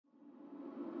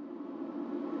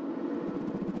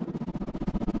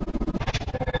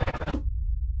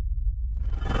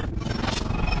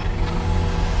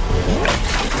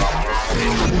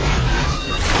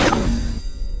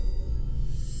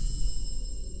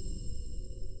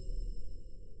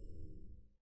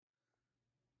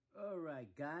Alright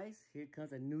guys, here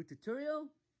comes a new tutorial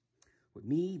with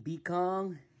me,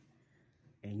 B-Kong,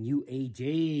 and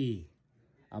UAJ.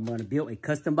 I'm gonna build a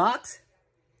custom box.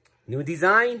 New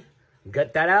design,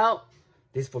 gut that out.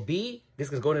 This for B,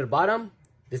 this is going to the bottom.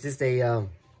 This is a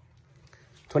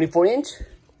 24-inch.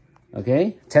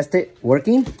 Okay, test it,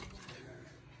 working.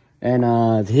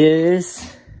 And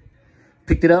this,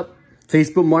 picked it up,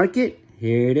 Facebook Market.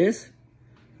 Here it is.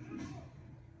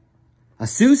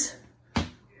 Asus,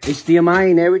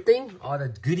 HDMI and everything. All the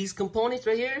goodies components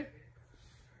right here.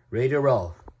 Ready to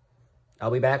roll. I'll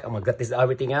be back. I'm gonna gut this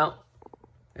everything out.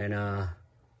 And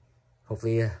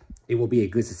hopefully it will be a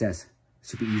good success.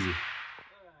 Should be easy.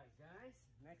 Alright guys,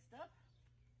 next up,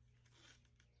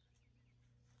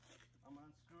 I'm gonna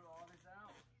unscrew all this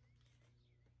out.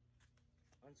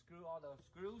 Unscrew all the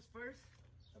screws first.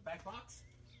 The back box.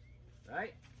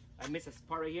 Alright, I missed a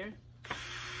part right here.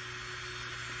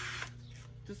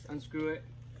 Just unscrew it.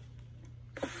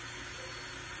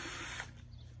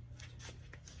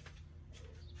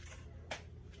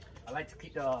 I like to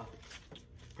keep the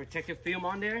protective film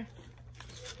on there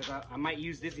because I might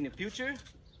use this in the future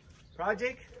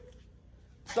project.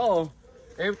 So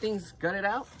everything's gutted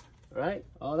out, right?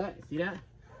 All that, see that?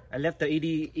 I left the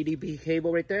EDP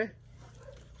cable right there.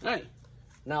 All right,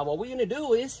 now what we're gonna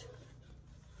do is,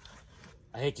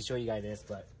 I hate to show you guys this,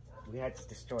 but we had to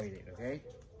destroy it, okay?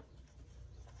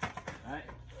 All right,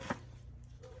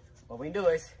 what we do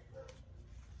is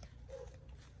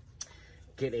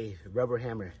get a rubber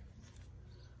hammer.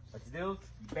 What you do,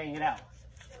 you bang it out.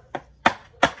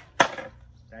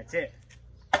 That's it.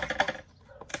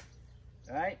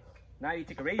 All right, now you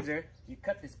take a razor, you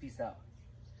cut this piece out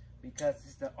because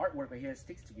it's the artwork right here that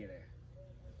sticks together.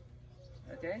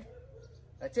 Okay,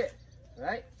 that's it. All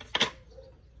right,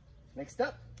 next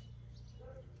up,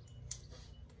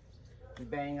 we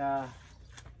bang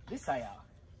this side out.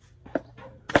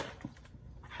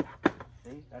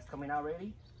 See, that's coming out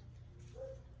ready.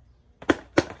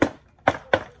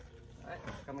 Alright,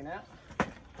 it's coming out.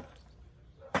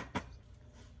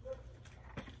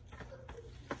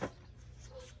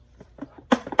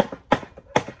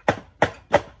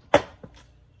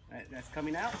 Alright, that's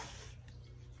coming out.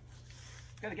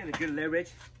 Gotta get a good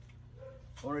leverage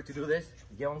in order to do this.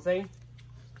 You get what I'm saying?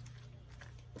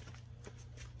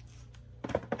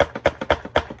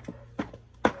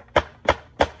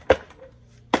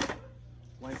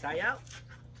 One side out.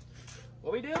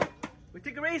 What we do? We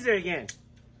take a razor again.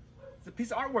 It's a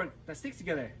piece of artwork that sticks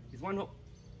together. It's one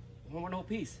whole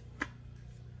piece.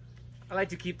 I like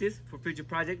to keep this for future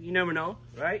project. You never know,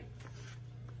 right?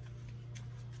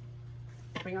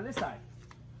 Bring on this side.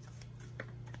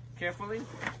 Carefully.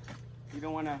 You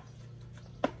don't want to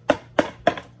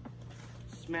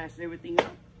smash everything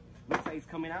up. Looks like it's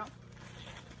coming out.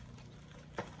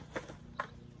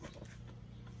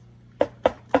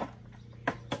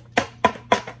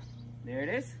 There it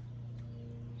is.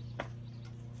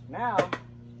 Now,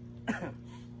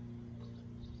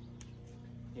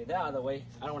 get that out of the way.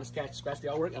 I don't want to scratch the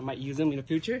artwork. I might use them in the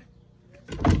future.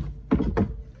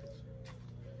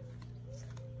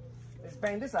 Let's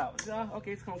bang this out.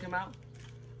 Okay, it's gonna come out.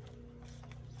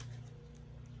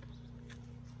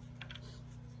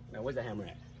 Now, where's the hammer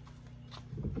at?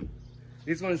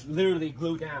 This one's literally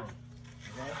glued down.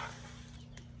 Okay.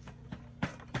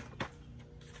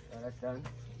 So that's done.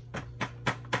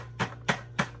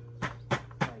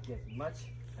 Get as much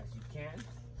as you can.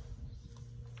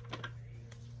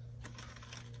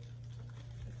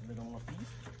 Just a little more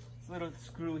piece. Just a little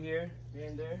screw here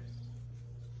and there.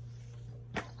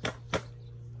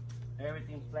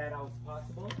 Everything flat out as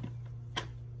possible.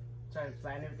 Try to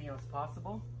flatten everything as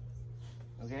possible.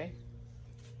 Okay.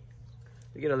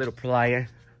 We get a little plier.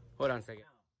 Hold on a second.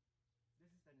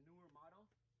 This is the newer model.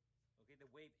 Okay, the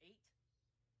Wave 8.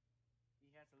 He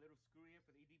has a little screw here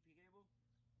for the EDP cable.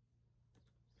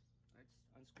 Let's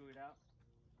unscrew it out.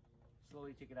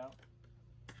 Slowly take it out.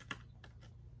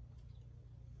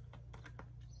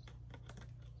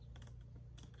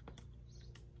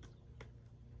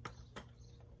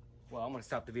 Well, I'm gonna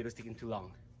stop the video, it's taking too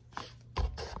long.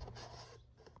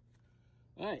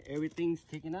 Alright, everything's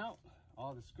taken out.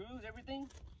 All the screws, everything.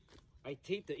 I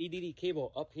taped the EDD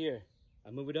cable up here.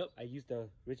 I move it up. I use the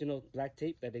original black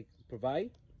tape that they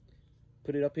provide.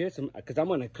 Put it up here because I'm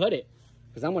gonna cut it.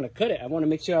 I want to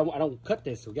make sure I don't cut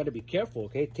this. So we got to be careful,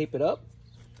 okay? Tape it up.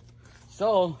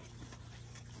 So,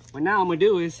 what now I'm going to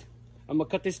do is, I'm going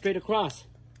to cut this straight across.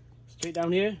 Straight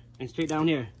down here and straight down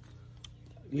here.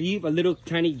 Leave a little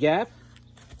tiny gap,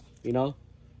 you know,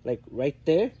 like right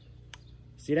there.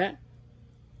 See that?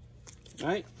 All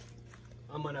right.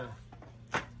 I'm going to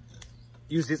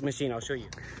use this machine. I'll show you.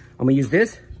 I'm going to use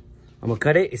this. I'm gonna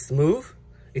cut it. It's smooth.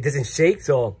 It doesn't shake,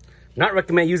 so not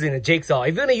recommend using a jigsaw.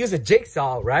 If you're gonna use a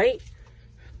jigsaw, right?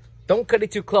 Don't cut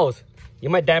it too close. You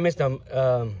might damage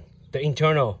the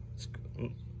internal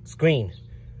screen.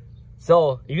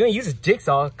 So if you're gonna use a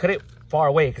jigsaw, cut it far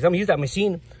away. Because I'm gonna use that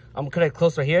machine. I'm gonna cut it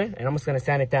close right here, and I'm just gonna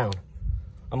sand it down.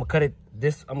 I'm gonna cut it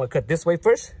this. I'm gonna cut this way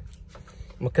first.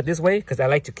 I'm gonna cut this way because I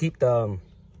like to keep the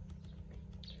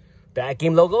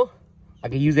game logo. I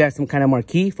can use that as some kind of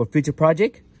marquee for future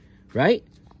project, right?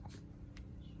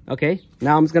 Okay.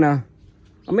 Now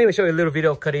I'll maybe show you a little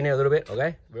video of cutting it a little bit.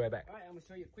 Okay. Be right back. All right. I'm gonna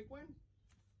show you a quick one.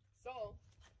 So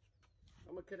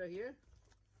I'm gonna cut it here.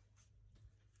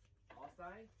 All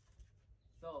sides.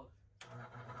 So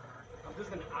I'm just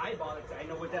gonna eyeball it. I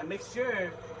know with that. Make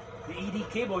sure the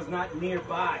ED cable is not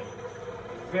nearby.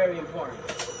 Very important.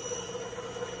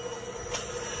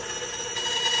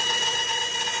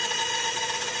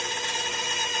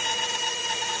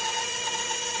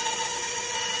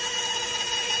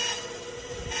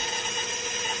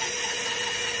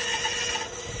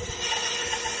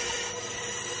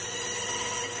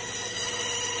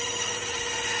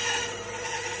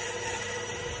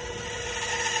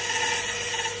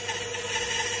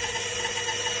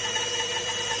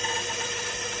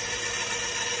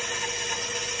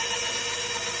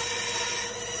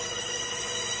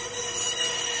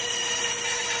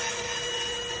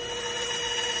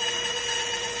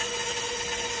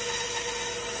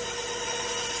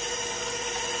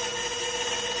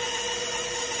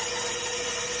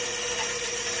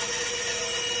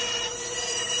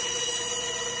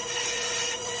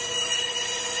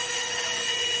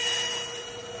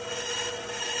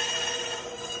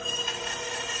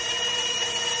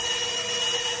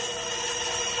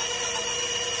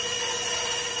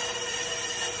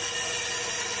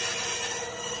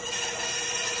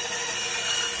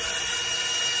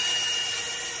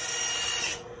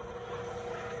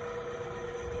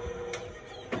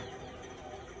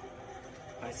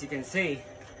 As you can see,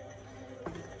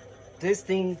 this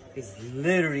thing is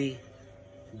literally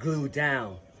glued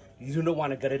down. You don't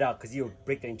want to gut it out because you'll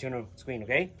break the internal screen,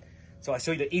 okay? So I'll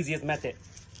show you the easiest method.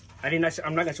 I'm not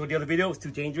gonna show the other video, it's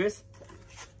too dangerous.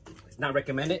 It's not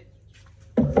recommended.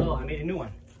 So I made a new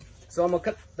one. So I'm gonna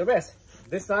cut the rest,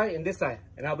 this side and this side,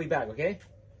 and I'll be back, okay?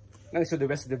 I'm gonna show the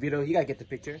rest of the video, you gotta get the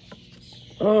picture.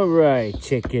 All right,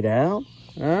 check it out.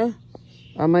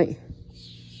 I might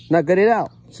not gut it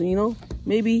out. So, you know,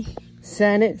 maybe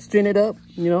sand it, straighten it up,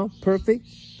 you know, perfect.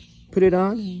 Put it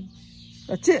on.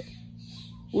 That's it.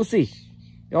 We'll see.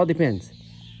 It all depends.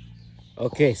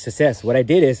 Okay, success. What I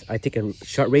did is I take a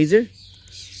sharp razor.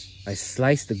 I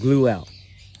slice the glue out.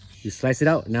 You slice it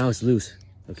out. Now it's loose.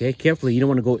 Okay, carefully. You don't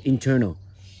want to go internal.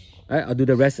 All right, I'll do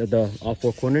the rest of the all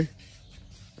four corner.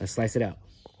 I slice it out.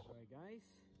 All right, guys.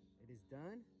 It is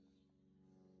done.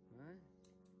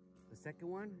 The second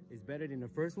one is better than the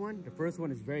first one. The first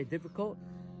one is very difficult.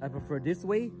 I prefer this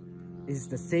way. It's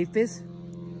the safest.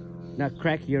 Not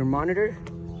crack your monitor.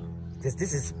 Because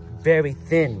this is very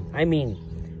thin. I mean,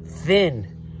 thin.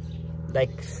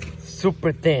 Like,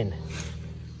 super thin.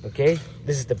 Okay?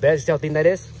 This is the best. See how thin that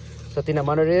is? See how thin that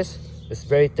monitor is? It's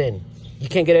very thin. You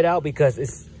can't get it out because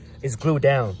it's glued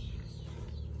down.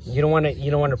 You don't want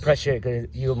to pressure it because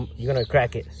you're gonna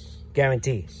crack it.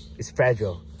 Guarantee. It's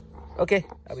fragile. Okay,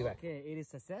 I'll be back. Okay, it is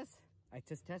success. I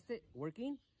just tested,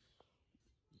 working.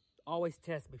 Always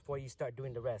test before you start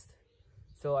doing the rest.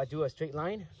 So I do a straight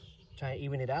line, try and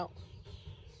even it out.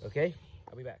 Okay,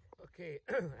 I'll be back. Okay,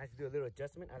 I have to do a little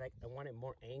adjustment. I want it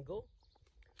more angle.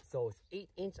 So it's 8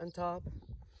 inch on top,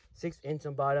 6 inch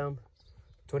on bottom,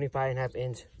 25.5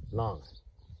 inch long.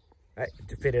 All right,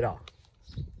 to fit it all.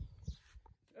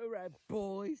 All right,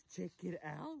 boys, check it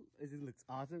out. This looks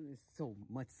awesome. There's so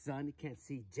much sun, you can't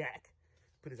see jack.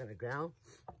 Put it on the ground.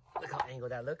 Look how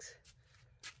angled that looks.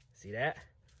 See that?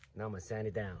 Now I'm gonna sand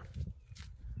it down.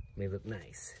 May look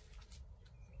nice.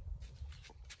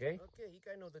 Okay? Okay, you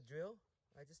guys know the drill.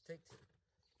 I just take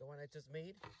the one I just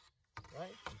made,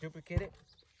 right? Duplicate it,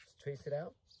 just trace it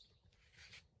out.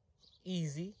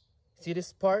 Easy. See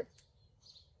this part?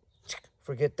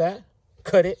 Forget that.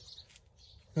 Cut it.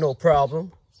 No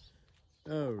problem.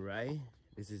 All right,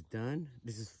 this is done.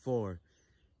 This is for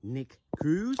Nick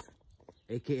Cruz,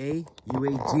 aka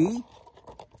UAG.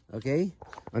 Okay,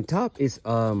 on top is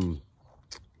 8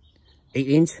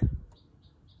 inch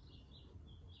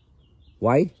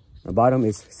wide. The bottom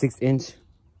is 6 inch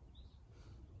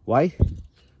wide.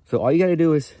 So all you gotta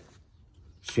do is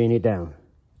straighten it down.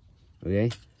 Okay,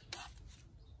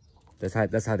 that's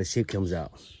how the shape comes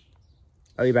out.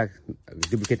 I'll be back. I'll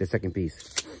duplicate the second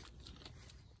piece.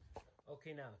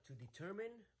 Okay, now to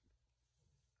determine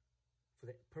for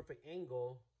the perfect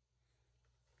angle,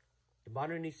 the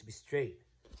monitor needs to be straight.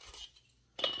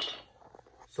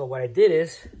 So what I did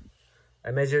is,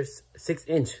 I measured 6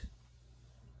 inch.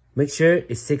 Make sure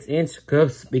it's 6 inch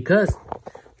because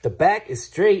the back is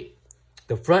straight,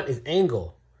 the front is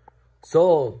angle.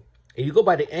 So if you go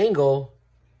by the angle,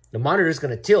 the monitor is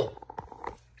gonna tilt.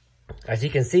 As you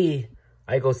can see,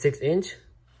 I go 6 inch,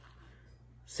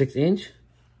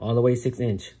 all the way 6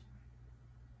 inch.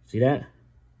 See that?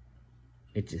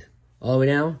 It's all the way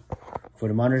down for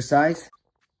the monitor size.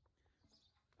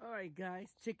 All right,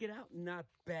 guys, check it out. Not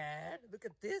bad. Look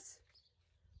at this.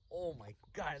 Oh my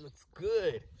God, it looks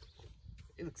good.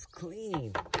 It looks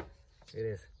clean. It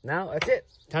is. Now that's it.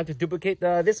 Time to duplicate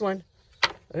this one.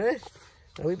 Okay,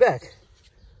 I'll be back.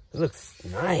 It looks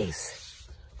nice.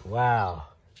 Wow,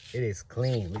 it is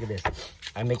clean. Look at this.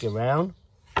 I make it round.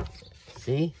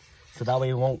 See, so that way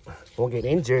it won't get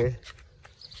injured.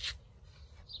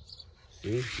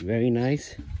 See, very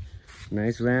nice.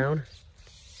 Nice round.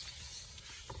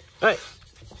 All right,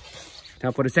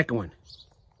 time for the second one.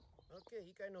 Okay,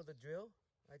 you guys know the drill.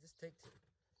 I just take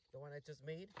the one I just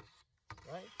made,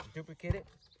 right? Duplicate it,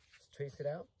 trace it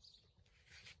out.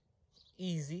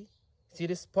 Easy. See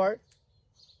this part?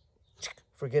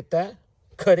 Forget that.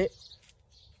 Cut it.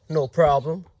 No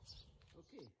problem.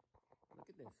 Okay, look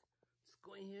at this. Just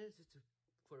go in here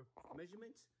for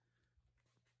measurements.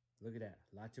 Look at that.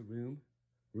 Lots of room.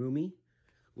 Roomy.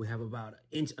 We have about 1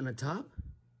 inch on the top.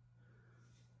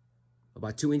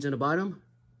 About 2 inches on the bottom.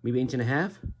 Maybe 1.5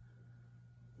 inches.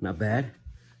 Not bad.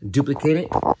 Duplicate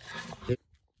it.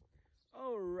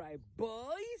 All right,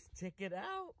 boys. Check it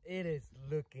out. It is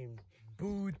looking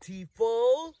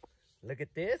beautiful. Look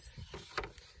at this.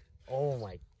 Oh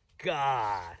my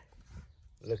God.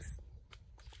 Looks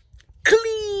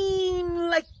clean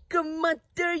like a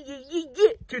mother.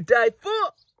 Yeah, to die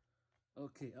for.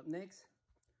 Okay, up next,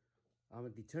 I'm gonna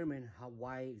determine how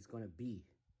wide it's gonna be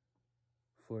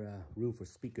for room for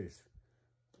speakers.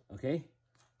 Okay,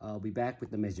 I'll be back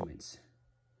with the measurements.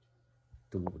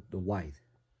 The wide.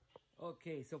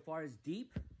 Okay, so far it's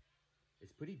deep.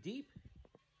 It's pretty deep.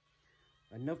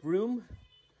 Enough room.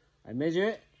 I measure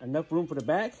it. Enough room for the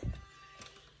back.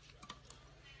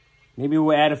 Maybe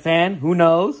we'll add a fan. Who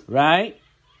knows, right?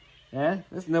 Yeah,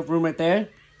 there's enough room right there.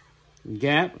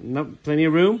 Gap, plenty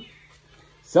of room.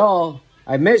 So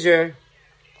I measure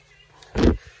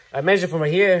from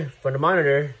right here, from the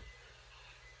monitor.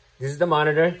 This is the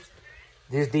monitor.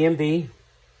 This is DMD.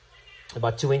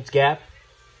 About 2 inch gap.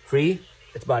 Free.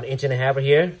 It's about 1.5 inches right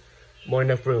here. More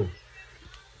enough room.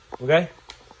 Okay?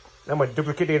 Now I'm gonna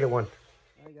duplicate the other one.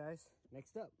 Alright guys,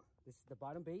 next up. This is the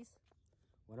bottom base.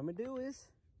 What I'm gonna do is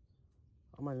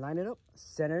I'm gonna line it up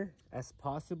center as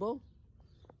possible.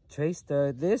 Trace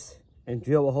this and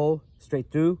drill a hole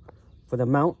straight through for the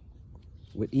mount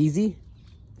with easy.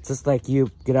 Just like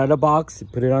you get out of the box,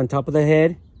 put it on top of the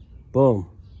head, boom.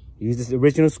 Use this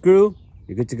original screw,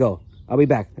 you're good to go. I'll be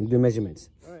back and do measurements.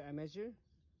 All right, I measure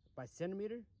by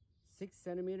centimeter, 6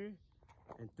 centimeter,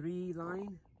 and 3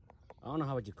 line. I don't know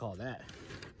how would you call that,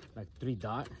 like 3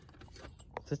 dot.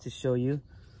 Just to show you,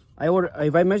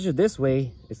 if I measure this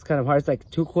way, it's kind of hard. It's like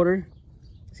 2/4.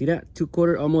 See that?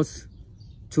 2/4, almost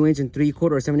 2 inch and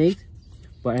 3/4 or 7/8.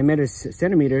 But I measure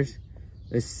centimeters.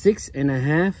 It's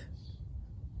 6.5,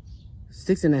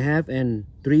 6.5 and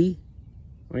 3.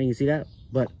 Right, you see that?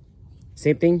 But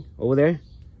same thing over there.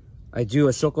 I drew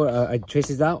a circle. I traced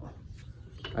this out.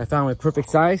 I found my perfect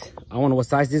size. I don't know what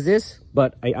size this is,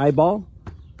 but I eyeball.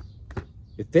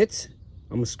 It fits.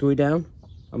 I'm gonna screw it down.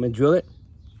 I'm gonna drill it.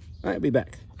 All right, be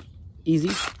back. Easy,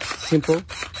 simple,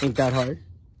 ain't that hard.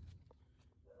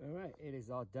 All right, it is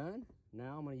all done.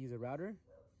 Now I'm gonna use a router.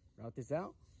 Route this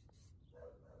out.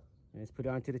 And let's put it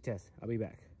onto the test. I'll be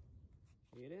back.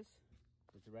 Here it is.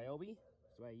 It's a Ryobi.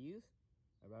 That's what I use.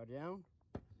 I route it down.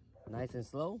 Nice and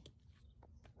slow.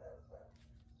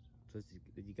 So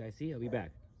as you guys see, I'll be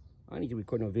back. I don't need to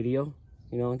record no video.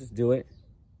 You know, just do it.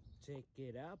 Check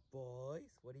it out, boys.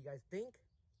 What do you guys think?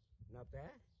 Not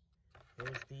bad.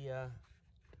 Here's the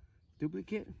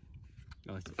duplicate.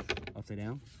 Oh, it's upside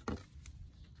down.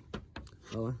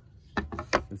 Oh,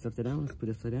 it's upside down. Let's put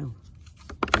it upside down.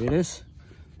 Here it is.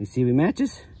 You see if it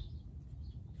matches?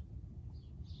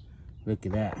 Look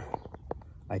at that.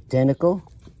 Identical.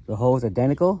 The hole is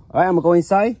identical. All right, I'm gonna go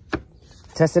inside,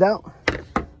 test it out.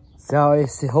 See how it,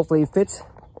 hopefully it fits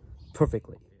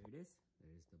perfectly. There it is.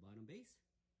 There's the bottom base.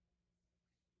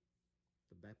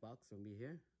 The back box will be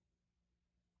here.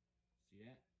 See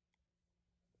that?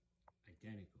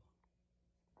 Identical.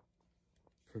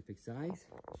 Perfect size.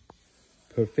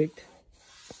 Perfect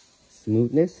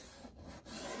smoothness.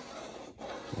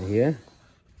 Right here.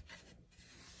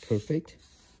 Perfect.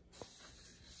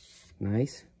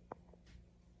 Nice.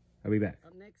 I'll be back.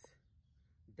 Up next,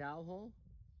 dowel hole,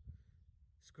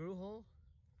 screw hole.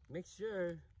 Make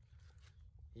sure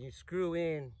you screw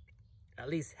in at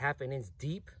least ½ inch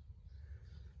deep.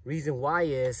 Reason why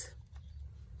is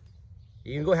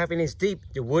you can go ½ inch deep,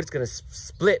 your wood's gonna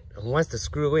split once the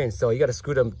screw in. So you gotta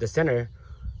screw the center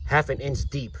 ½ inch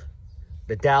deep.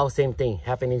 The dowel, same thing,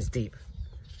 ½ inch deep.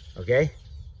 Okay?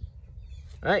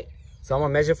 All right, so I'm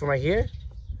gonna measure from right here,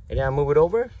 and then I move it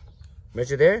over,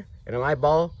 measure there, and on my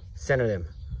eyeball, center them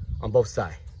on both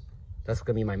sides. That's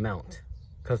gonna be my mount.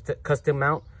 Custom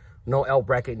mount, no L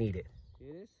bracket needed.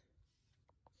 See this?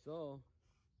 So,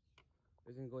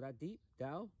 it's gonna go that deep,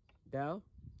 dowel, dowel,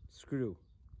 screw.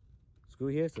 Screw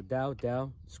here, so dowel,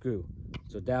 dowel, screw.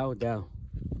 So dowel, dowel.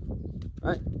 All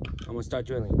right, I'm gonna start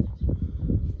drilling.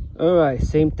 All right,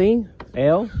 same thing,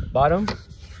 L, bottom.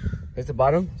 Here's the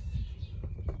bottom.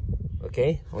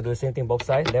 Okay, I'll do the same thing both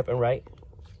sides, left and right.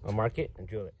 I'll mark it and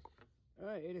drill it. All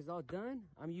right, it is all done.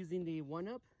 I'm using the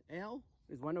 1-up L.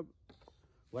 Is 1-up.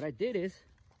 What I did is,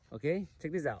 okay,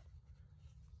 check this out.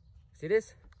 See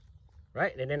this?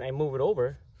 Right, and then I move it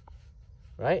over,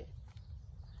 right?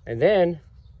 And then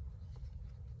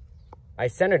I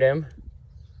center them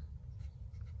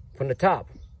from the top,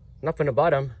 not from the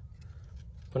bottom,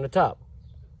 from the top.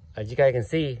 As you guys can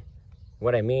see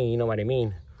what I mean, you know what I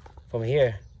mean. From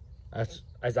here,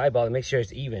 as eyeball, make sure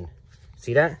it's even.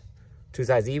 See that? Two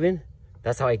sides even.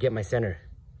 That's how I get my center.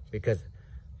 Because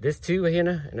this two right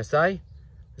here in the side,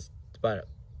 it's about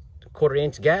a quarter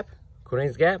inch gap.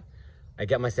 I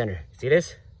got my center. See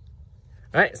this?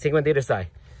 All right, same on the other side.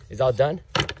 It's all done.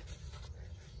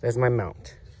 That's my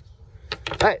mount.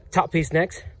 All right, top piece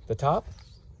next. The top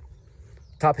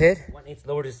head, 1 inch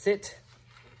lower to sit.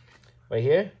 Right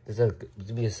here,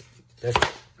 there's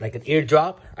like an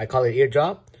eardrop. I call it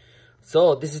eardrop.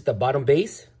 So this is the bottom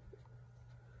base.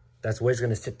 That's where it's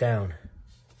gonna sit down.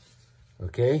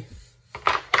 Okay.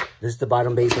 This is the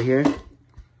bottom base right here.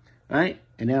 All right,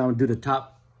 and then I'm gonna do the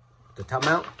top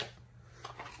mount.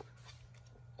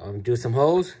 Do some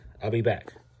holes. I'll be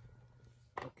back.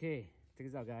 Okay, check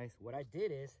this out, guys. What I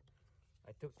did is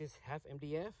I took this half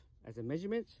MDF as a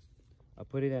measurement. I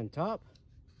put it on top.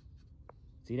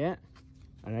 See that?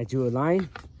 And I drew a line.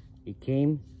 It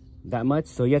came that much,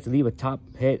 so you have to leave a top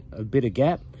head, a bit of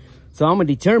gap. So I'm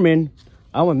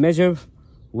gonna measure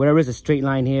whatever is a straight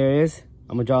line here is.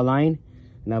 I'm gonna draw a line,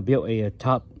 and I'll build a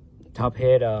top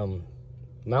head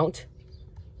mount.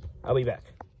 I'll be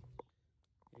back.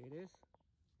 Here it is.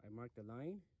 I marked the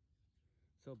line.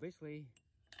 So basically,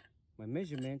 my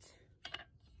measurement,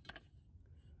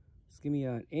 just give me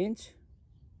an inch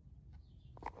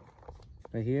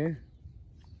right here.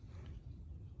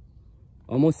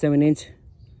 Almost 7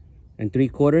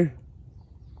 3/4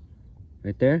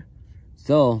 right there.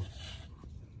 So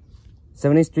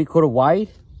 7 3/4 wide,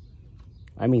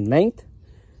 I mean length.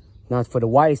 Now for the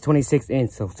wide is 26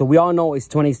 inch. So we all know it's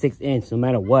 26 inch no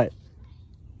matter what.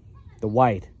 The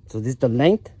wide. So this is the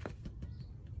length.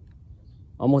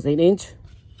 Almost 8 inch.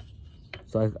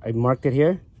 So I marked it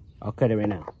here. I'll cut it right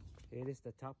now. It is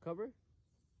the top cover.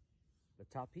 The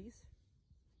top piece.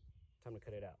 Time to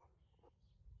cut it out.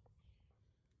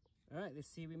 All right, let's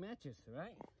see if it matches, all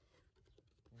right?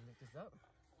 Let me lift this up.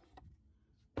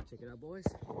 Check it out, boys.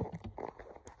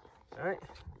 All right.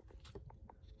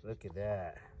 Look at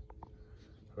that.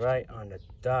 Right on the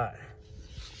dot.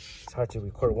 It's hard to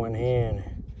record one hand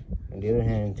and the other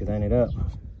hand to line it up.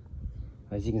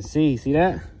 As you can see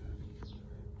that?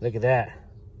 Look at that.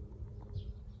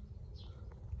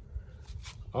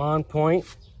 On point.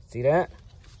 See that?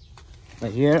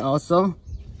 Right here also.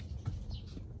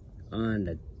 On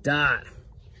the dot.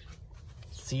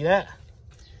 See that?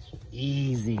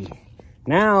 Easy.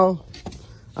 Now,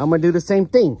 I'm gonna do the same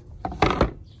thing.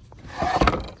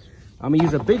 I'm gonna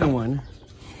use a bigger one.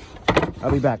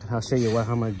 I'll be back. I'll show you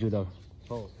how I'm gonna do the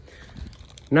hole.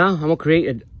 Now, I'm gonna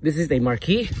create this is a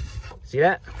marquee. See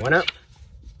that? 1-up.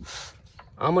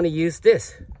 I'm gonna use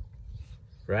this,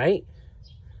 right?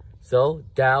 So,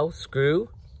 dowel, screw.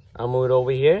 I'll move it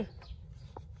over here,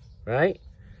 right?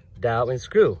 Dowel and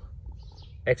screw.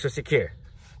 Extra secure.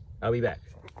 I'll be back.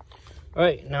 All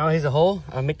right, now here's a hole.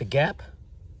 I'll make the gap.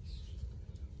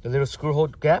 The little screw hole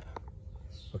gap.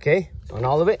 Okay, on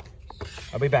all of it.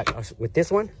 I'll be back with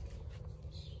this one.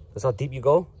 That's how deep you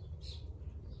go.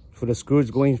 For the screws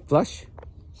going flush.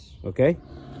 Okay.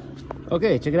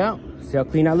 Okay, check it out. See how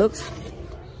clean that looks?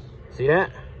 See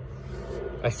that?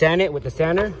 I sand it with the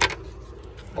sander.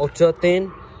 Ultra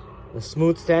thin. The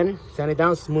smooth sander. Sand it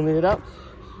down, smoothing it up.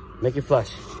 Make it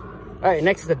flush. All right,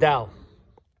 next is the dowel.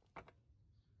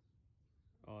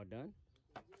 All done.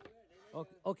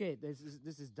 Okay, this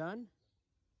is done.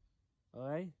 All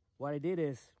right. What I did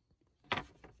is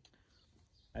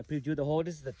I pre-drew the hole.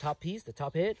 This is the top piece, the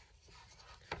top head.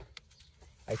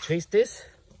 I traced this.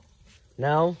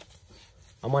 Now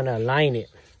I'm gonna align it.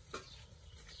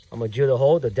 I'm gonna drill the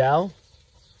hole, the dowel,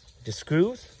 the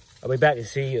screws. I'll be back and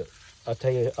see you.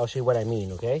 I'll show you what I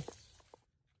mean, okay?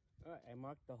 All right, I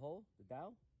marked the hole, the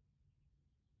dowel.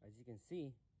 As you can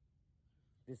see,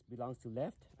 this belongs to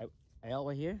left. L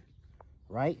right here.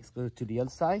 Right, let's go to the other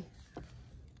side.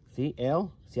 See,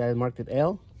 L. See, I marked it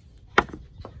L.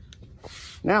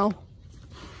 Now,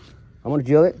 I'm gonna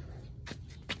drill it.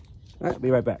 All right,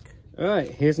 be right back. All right,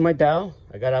 here's my dowel.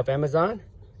 I got off Amazon.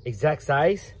 Exact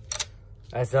size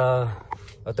as of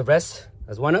the rest,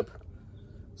 as one up.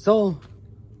 So,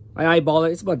 I eyeball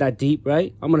it. It's about that deep,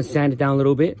 right? I'm gonna sand it down a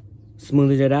little bit,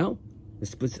 smooth it out.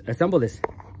 Let's assemble this.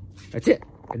 That's it.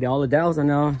 I did all the dowels on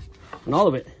all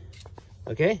of it.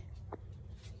 Okay.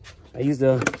 I used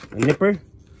a nipper,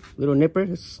 little nipper.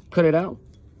 Just cut it out.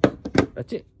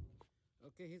 That's it.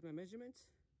 Okay, here's my measurements.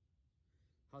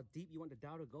 How deep you want the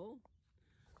dowel to go.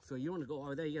 So you want to go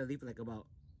over there. You gotta leave like about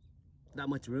that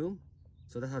much room.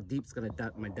 So that's how deep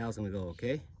it's my dowel's gonna go.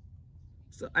 Okay.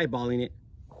 So eyeballing it,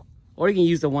 or you can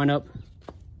use the one up.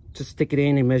 Just stick it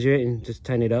in and measure it and just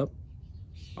tighten it up.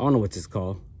 I don't know what this is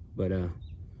called, but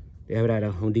they have it at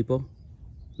Home Depot,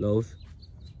 Lowe's,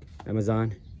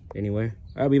 Amazon, anywhere.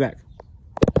 I'll be back.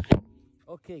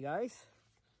 Okay, guys,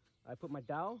 I put my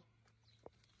dowel.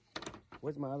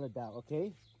 Where's my other dowel?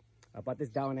 Okay, I bought this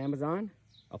dowel on Amazon.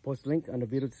 I'll post a link on the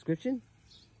video description.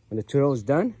 When the tutorial is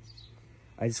done,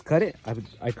 I just cut it.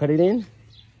 I cut it in,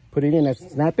 put it in, I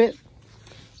snap it.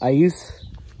 I use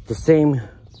the same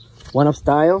one-up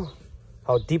style.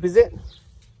 How deep is it?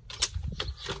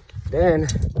 Then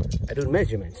I do the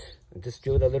measurements and just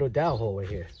drill the little dowel hole right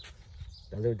here.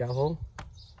 That little dowel hole.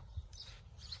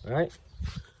 All right.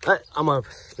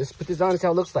 Let's put this on. This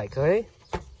how it looks like. Okay.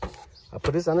 I'll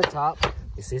put this on the top.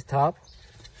 You see this top?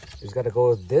 It's got to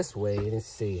go this way. Let's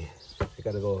see. It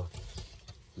got to go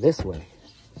this way.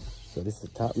 So this is the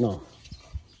top. No.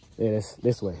 There it is.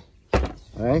 This way. All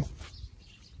right.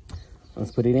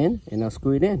 Let's put it in and I'll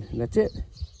screw it in. And that's it.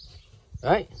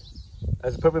 All right.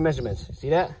 That's the perfect measurements. See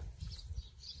that?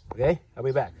 Okay. I'll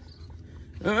be back.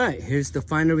 All right. Here's the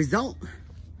final result.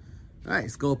 All right.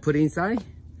 Let's go put it inside.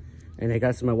 And I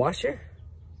got some of my washer.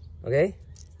 Okay.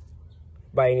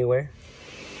 Buy anywhere.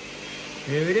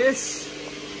 Here it is.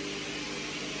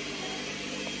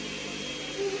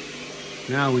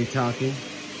 Now we're talking.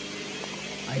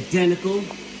 Identical.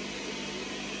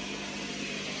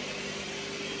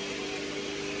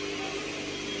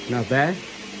 Not bad.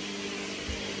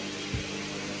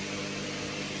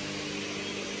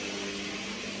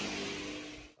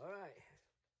 All right.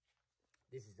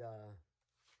 This is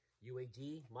a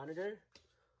UAG monitor.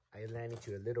 I ran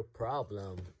into a little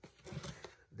problem.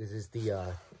 This is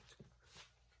the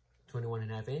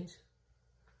 21.5 inch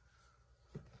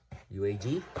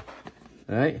UAG.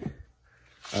 All right.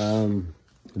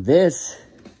 This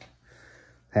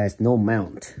has no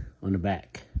mount on the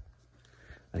back,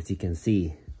 as you can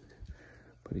see.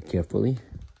 Put it carefully.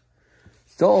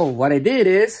 So what I did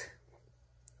is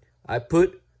I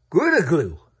put Gorilla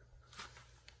Glue.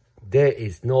 There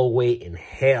is no way in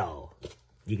hell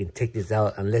you can take this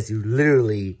out unless you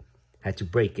literally had to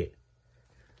break it.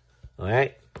 All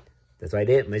right. That's what I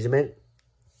did. Measurement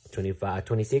 25,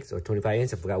 26 or 25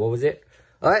 inch. I forgot what was it.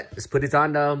 All right. Let's put this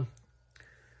on the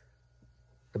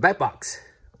back box.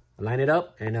 Line it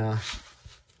up and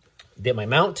did my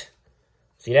mount.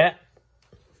 See that?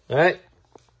 All right.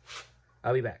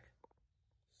 I'll be back.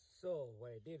 So what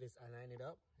I did is I lined it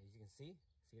up. As you can see.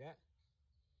 See that?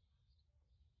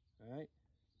 All right.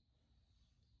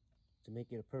 To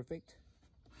make it perfect.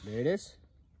 There it is.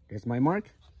 There's my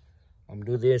mark. I'm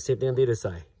gonna do the same thing on the other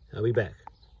side. I'll be back.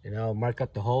 And I'll mark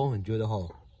up the hole and drill the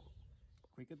hole.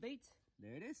 Quick update.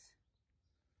 There it is.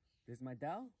 There's my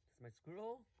dowel. There's my screw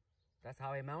hole. That's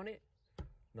how I mount it.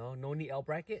 No need L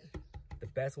bracket. The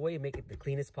best way to make it the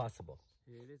cleanest possible.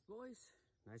 Here it is, boys.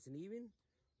 Nice and even.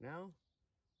 Now,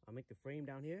 I'll make the frame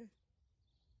down here.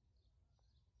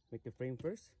 Make the frame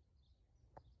first.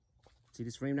 See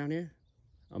this frame down here?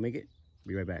 I'll make it.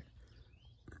 Be right back.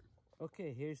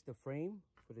 Okay, here's the frame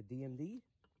for the DMD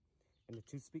and the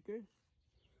 2-speaker.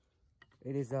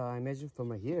 It is, I measured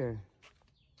from right here,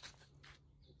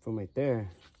 from right there,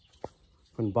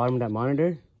 from the bottom of that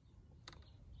monitor.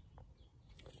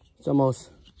 It's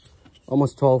almost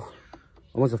 12,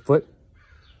 almost a foot.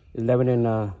 11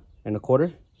 and a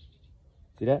quarter.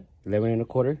 See that? 11 and a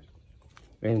quarter.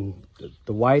 And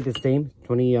the wide is the same,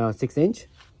 26 inch.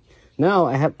 Now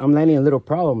I'm landing a little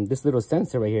problem. This little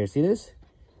sensor right here, see this?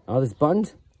 All these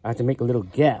buttons, I have to make a little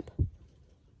gap.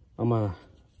 I'm gonna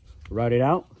route it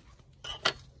out.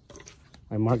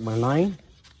 I mark my line.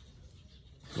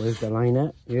 Where's the line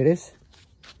at? Here it is.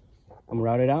 I'm gonna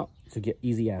route it out to get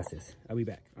easy access. I'll be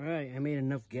back. All right, I made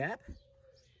enough gap.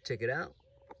 Check it out.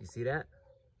 You see that?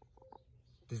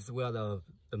 This is where the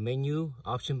menu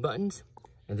option buttons,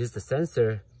 and this is the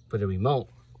sensor for the remote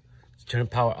to turn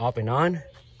power off and on.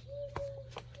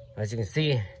 As you can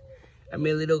see, I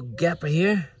made a little gap right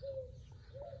here.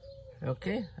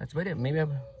 Okay, that's about it. Maybe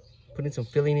I'm putting some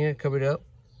filling here, cover it up.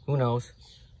 Who knows?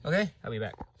 Okay, I'll be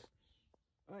back.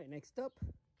 All right, next up,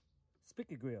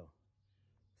 speaker grill.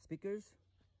 Speakers,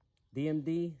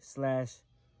 DMD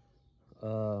 /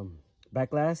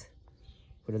 BackGlass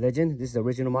for the Legend. This is the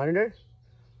original monitor.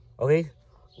 Okay,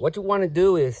 what you want to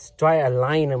do is try to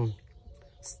align them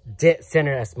dead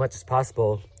center as much as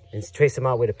possible and trace them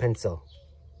out with a pencil.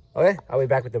 Okay, I'll be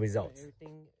back with the results.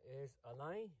 Everything is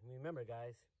aligned. Remember,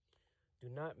 guys, do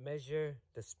not measure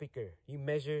the speaker. You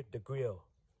measure the grill.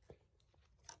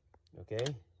 Okay,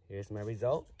 here's my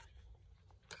result.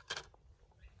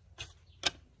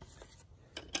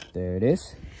 There it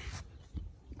is.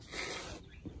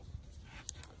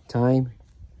 Time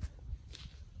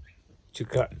to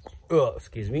cut. Oh,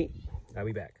 excuse me. I'll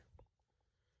be back.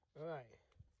 All right.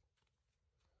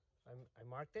 I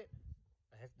marked it.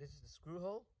 This is the screw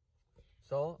hole.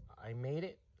 So I made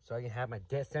it so I can have my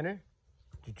dead center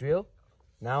to drill.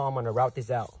 Now I'm gonna route this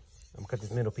out. I'm gonna cut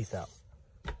this middle piece out.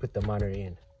 Put the monitor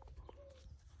in.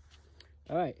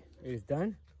 All right, it is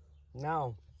done.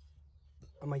 Now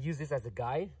I'm gonna use this as a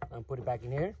guide. I'm gonna put it back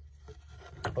in here.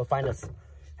 I'll find a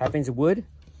half-inch of wood.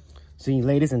 So you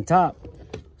lay this on top,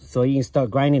 so you can start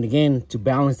grinding again to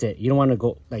balance it. You don't want to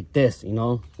go like this, you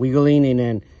know, wiggling, and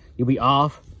then you'll be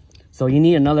off. So you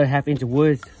need another half-inch of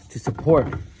wood to support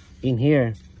in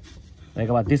here, like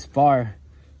about this far.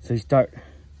 So you start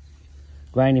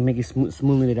grinding, make it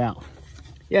smoothing it out.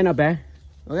 Yeah, not bad.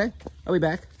 Okay, I'll be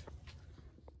back.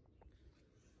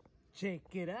 Check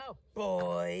it out,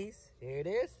 boys. Here it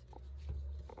is.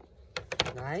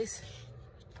 Nice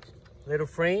little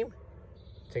frame.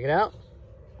 Check it out.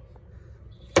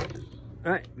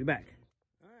 All right, be back.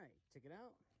 All right, check it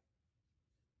out.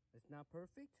 It's not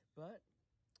perfect, but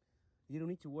you don't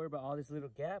need to worry about all this little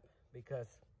gap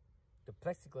because the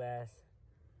plexiglass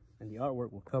and the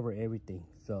artwork will cover everything.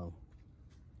 So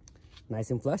nice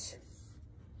and flush.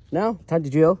 Now, time to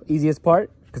drill. Easiest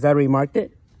part, because I already marked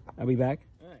it. I'll be back.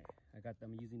 All right,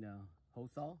 I'm using the hole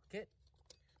saw kit.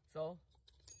 So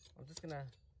I'm just gonna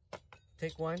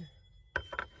take one,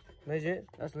 measure it.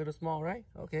 That's a little small, right?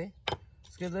 Okay.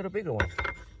 Let's get a little bigger one.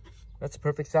 That's a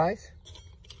perfect size.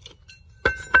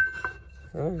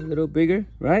 A little bigger,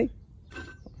 right?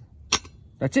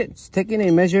 That's it. Just take it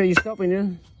and measure it yourself and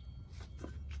then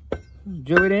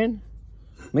drill it in.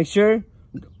 Make sure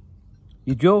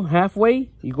you drill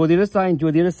halfway. You go to the other side and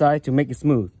drill the other side to make it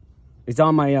smooth. It's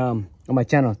on my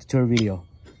channel tutorial video.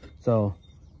 So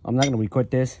I'm not gonna record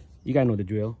this. You gotta know the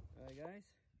drill. Alright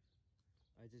guys,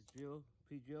 I just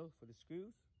pre-drill for the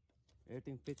screws.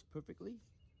 Everything fits perfectly.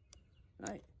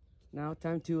 Alright, now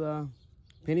time to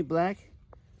paint it black.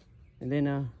 And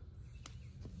then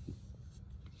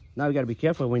now we gotta be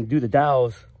careful when you do the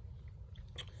dowels.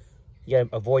 You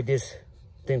gotta avoid this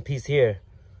thin piece here.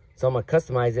 So I'm gonna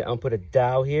customize it. I'm gonna put a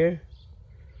dowel here.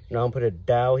 Now I'm gonna put a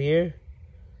dowel here,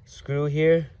 screw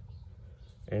here,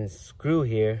 and screw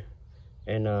here.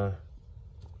 And I'll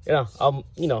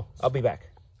be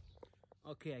back.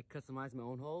 Okay, I customized my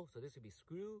own hole. So this would be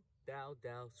screw, dowel,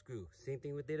 dowel, screw. Same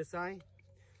thing with the other side.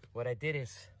 What I did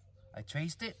is I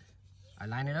traced it, I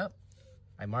lined it up,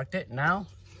 I marked it. Now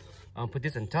I'll put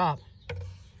this on top,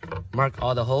 mark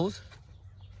all the holes,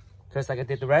 just like I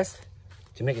did the rest,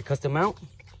 to make a custom mount.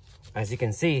 As you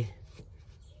can see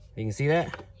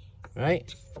that,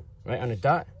 right on the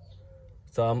dot.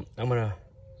 So I'm gonna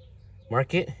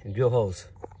mark it and drill holes.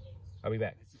 I'll be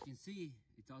back. As you can see,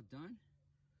 it's all done.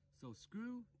 So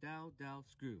screw, dowel, dowel,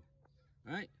 screw.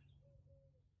 All right,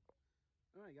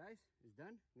 guys, it's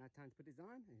done. Now time to put this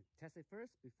on and test it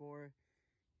first before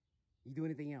you do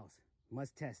anything else.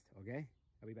 Must test, okay?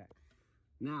 I'll be back.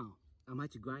 Now, I'm going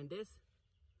to grind this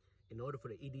in order for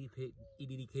the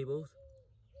EDD cables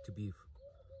to be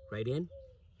right in.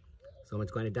 So I'm going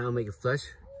to grind it down, make it flush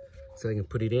so I can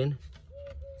put it in.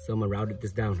 So I'm going to route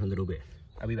this down a little bit.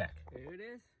 I'll be back. Here it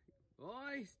is.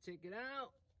 Boys, check it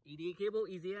out. EDD cable,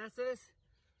 easy access.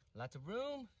 Lots of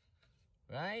room,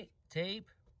 right? Tape,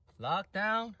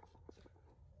 lockdown.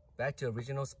 Back to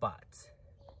original spots.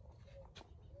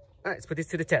 All right, let's put this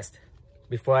to the test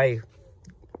before I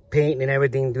paint and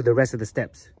everything, do the rest of the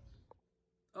steps.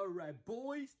 All right,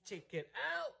 boys, check it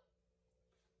out.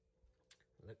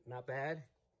 Look, not bad.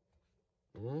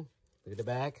 Look at the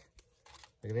back.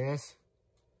 Look at this.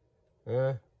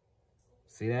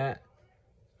 See that?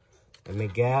 I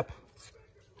made gap.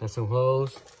 Has some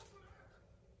holes.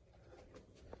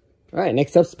 All right,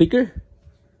 next up, speaker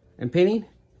and painting.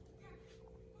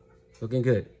 Looking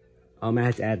good. I'm gonna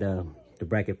have to add the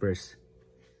bracket first.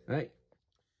 All right.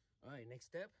 All right, next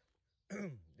step.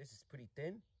 This is pretty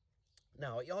thin.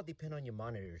 Now, it all depend on your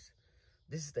monitors.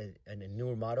 This is a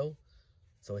newer model,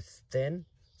 so it's thin.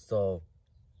 So,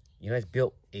 you guys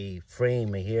built a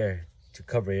frame here to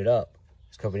cover it up.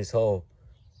 Just cover this hole.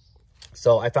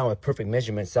 So, I found a perfect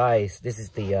measurement size. This is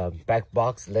the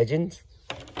BackGlass Legends.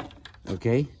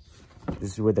 Okay.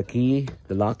 This is where the key,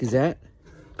 the lock is at.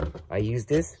 I use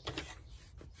this.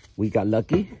 We got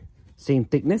lucky. Same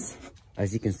thickness.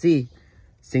 As you can see,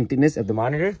 same thickness of the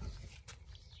monitor.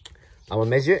 I'm gonna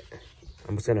measure it.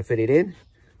 I'm just gonna fit it in.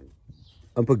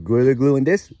 I'm gonna put Gorilla Glue in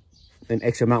this, an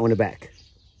extra amount on the back.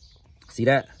 See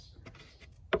that?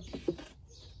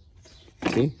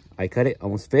 See, I cut it,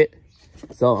 almost fit.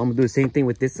 So I'm gonna do the same thing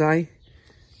with this side,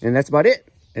 and that's about it.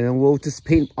 And then we'll just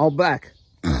paint all black.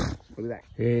 Look at that.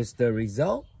 Here's the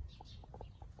result.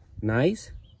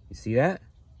 Nice. You see that?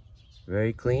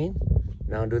 Very clean.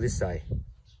 Now I'll do this side.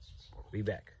 Be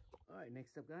back. All right,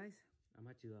 next up, guys, I'm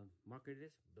going to marker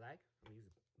this black. I'm going to use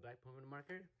a black permanent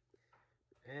marker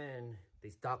and the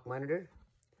stock monitor.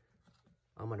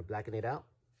 I'm going to blacken it out.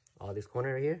 All this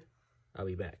corner right here. I'll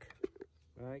be back.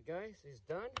 All right, guys, it's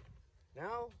done.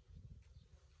 Now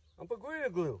I'm going to put Gorilla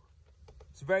Glue.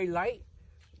 It's very light.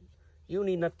 You don't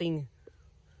need nothing,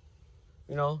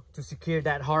 you know, to secure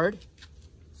that hard.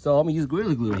 So I'm going to use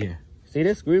Gorilla Glue here. See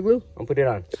this Gorilla Glue? I'm going to put it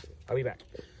on. I'll be back.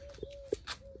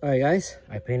 All right, guys,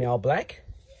 I painted all black.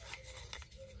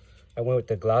 I went with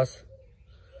the gloss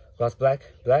black.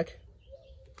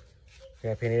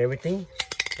 Okay, I painted everything.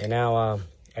 And now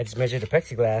I just measured the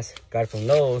plexiglass. Got it from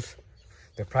Lowe's.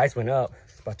 The price went up.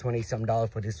 It's about $20-something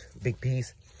for this big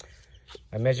piece.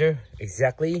 I measure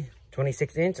exactly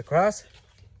 26 inch across.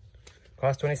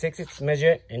 Across 26 inch,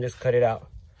 measure it, and just cut it out.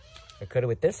 I cut it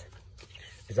with this.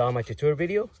 It's all my tutorial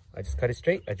video. I just cut it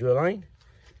straight. I drew a line.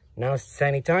 Now it's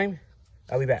sanding time.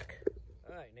 I'll be back.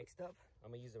 All right, next up,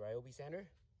 I'm gonna use the Ryobi sander.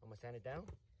 I'm gonna sand it down,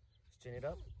 chin it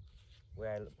up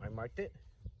where I marked it.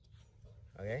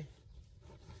 Okay,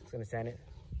 just gonna sand it.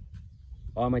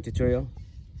 All my tutorial,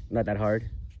 not that hard.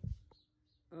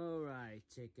 All right,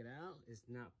 check it out. It's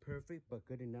not perfect, but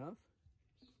good enough.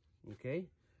 Okay,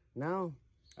 now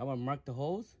I wanna mark the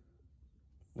holes.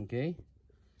 Okay,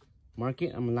 mark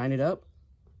it. I'm gonna line it up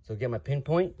so get my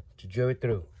pinpoint to drill it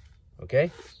through.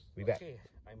 Okay, be back. Okay,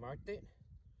 I marked it.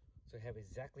 So I have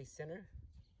exactly center.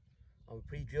 I'm gonna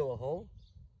pre-drill a hole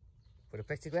for the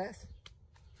plexiglass.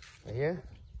 Right here.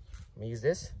 I'm gonna use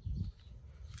this.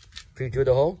 Pre-drill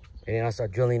the hole, and then I'll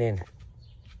start drilling in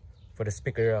for the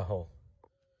speaker hole.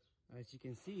 As you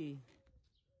can see,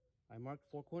 I marked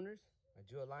 4 corners. I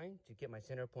drew a line to get my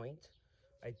center point.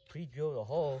 I pre-drill the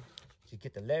hole to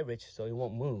get the leverage so it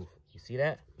won't move. You see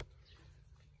that?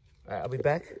 All right, I'll be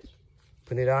back.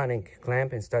 Put it on and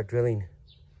clamp and start drilling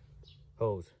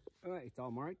holes. All right, it's all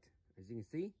marked, as you can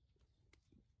see.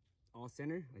 All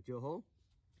center, I drill a hole.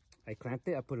 I clamped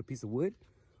it, I put a piece of wood,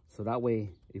 so that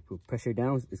way, if you put pressure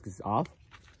down, it's off.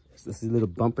 So this is a little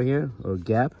bumper here, or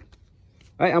gap.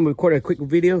 All right, I'm gonna record a quick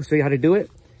video, show you how to do it.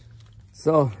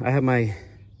 So, I have my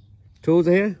tools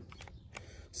here.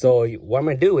 So, what I'm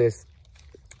gonna do is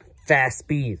fast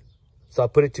speed. So, I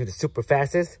put it to the super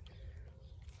fastest.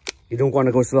 You don't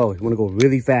wanna go slow, you wanna go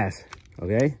really fast,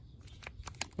 okay?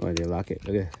 Oh, they lock it,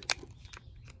 okay.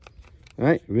 All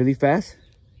right, really fast.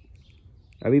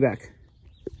 I'll be back.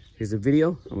 Here's the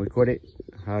video. I'm gonna record it,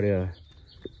 how to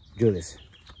do this.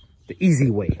 The easy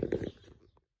way.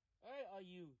 All right, are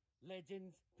you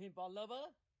Legends pinball lover?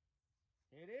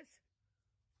 Here it is.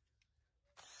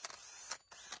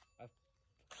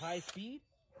 A high speed,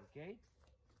 okay?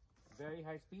 Very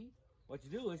high speed. What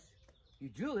you do is, you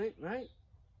drill it, right?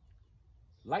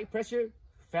 Light pressure,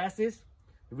 fastest.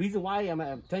 The reason why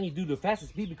I'm telling you to do the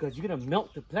fastest speed because you're gonna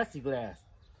melt the plexiglass.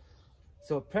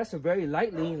 So press it very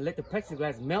lightly and let the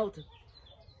plexiglass melt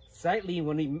slightly.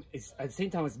 When it's at the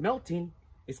same time it's melting,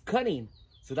 it's cutting.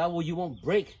 So that way you won't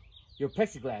break your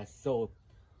plexiglass. So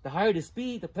the higher the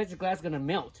speed, the plexiglass is gonna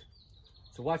melt.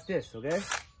 So watch this, okay?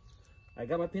 I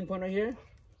got my pinpoint right here.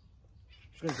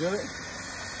 Just gonna drill it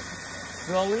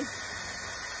slowly.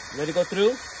 Let it go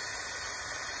through.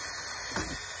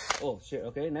 Oh shit,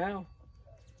 okay, now.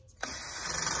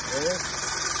 There it is.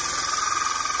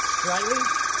 Slightly.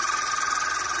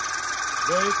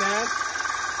 Very fast.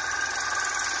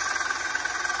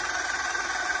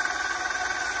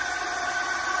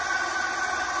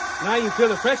 Now you feel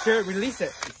the pressure, release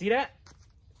it. You see that?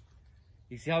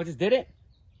 You see how I just did it?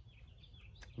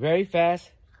 Very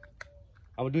fast.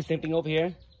 I'm gonna do the same thing over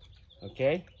here.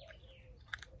 Okay.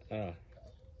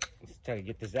 Let's try to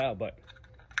get this out, but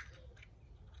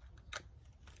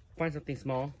find something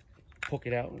small, poke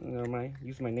it out. Never mind.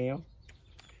 Use my nail.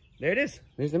 There it is.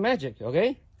 There's the magic.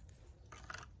 Okay.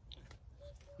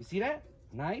 You see that?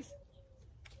 Nice.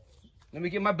 Let me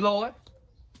get my blower.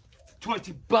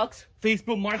 $20.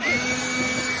 Facebook marketing.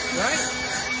 Right?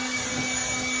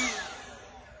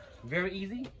 Very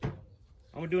easy. I'm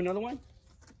gonna do another one.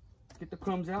 Get the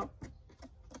crumbs out.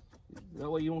 That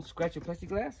way you won't scratch your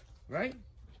plexiglass, right?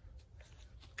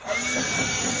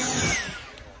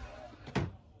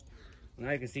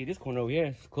 Now you can see this corner over here.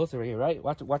 It's closer right here, right?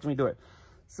 Watch me do it.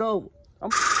 So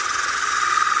I'm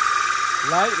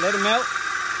light, let it melt.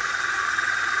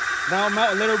 Now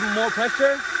melt a little bit more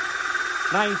pressure.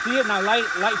 Now you see it. Now light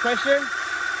pressure.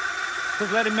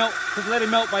 Just let it melt. Just let it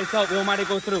melt by itself. It don't mind it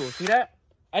go through. See that?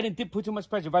 I didn't put too much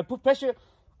pressure. If I put pressure,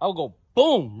 I'll go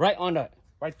boom right on that,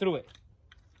 right through it.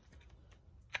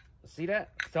 See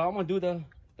that? So I'm gonna do the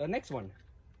next one.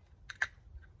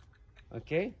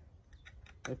 Okay.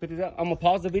 Let's put this out. I'm gonna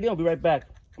pause the video. I'll be right back.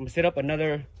 I'm gonna set up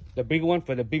the bigger one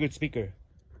for the bigger speaker.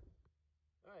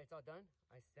 All right, it's all done.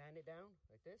 I sand it down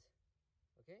like this.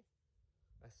 Okay.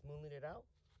 I smooth it out.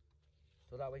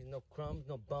 So that way there's no crumbs,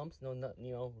 no bumps, no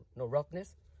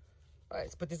roughness. All right,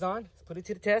 let's put this on. Let's put it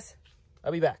to the test.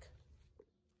 I'll be back.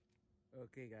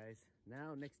 Okay, guys.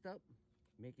 Now, next up,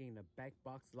 making the back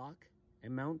box lock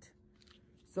and mount.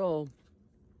 So,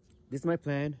 this is my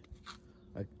plan.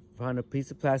 I found a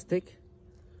piece of plastic.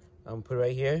 I'm gonna put it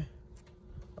right here.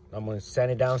 I'm gonna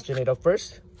sand it down, straighten it up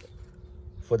first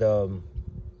for the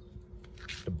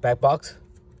back box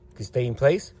can stay in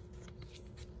place.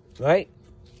 Right?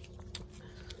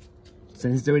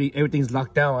 Since everything's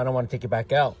locked down, I don't want to take it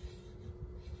back out.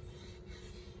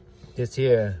 This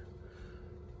here,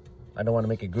 I don't want to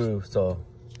make a groove, so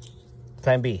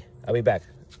plan B. I'll be back.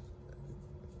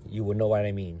 You will know what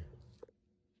I mean.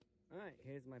 All right,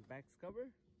 here's my back cover.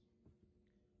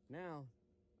 Now,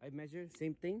 I measure,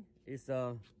 same thing. It's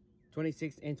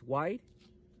 26-inch wide.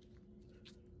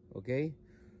 Okay,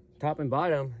 top and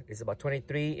bottom is about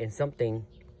 23 and something.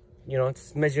 You know,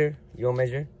 just measure, you'll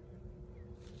measure.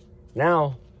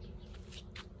 Now,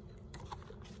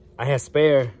 I have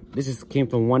spare. This came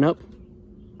from 1UP.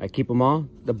 I keep them all.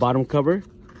 The bottom cover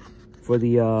for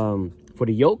the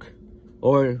yoke,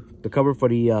 or the cover for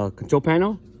the control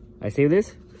panel. I save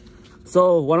this.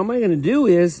 So what am I gonna do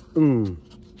is,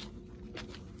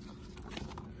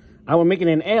 I will make it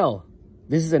an L.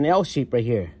 This is an L shape right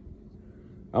here.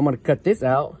 I'm gonna cut this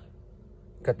out,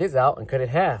 and cut it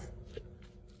half.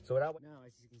 So now,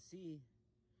 as you can see,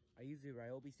 I use the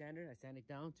Ryobi sander. I sand it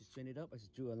down to straighten it up. I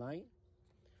just drew a line.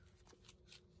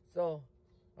 So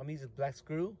I'm gonna use a black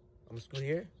screw. I'm gonna screw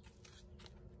here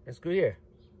and screw here.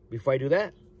 Before I do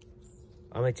that,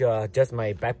 I'm gonna adjust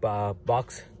my back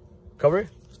box cover.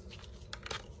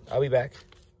 I'll be back.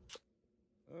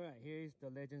 All right, here's the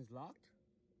Legends locked.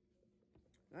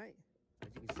 All right, as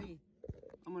you can see,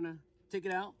 I'm gonna take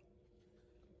it out.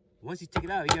 Once you take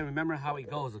it out, you gotta remember how it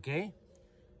goes, okay?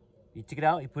 You take it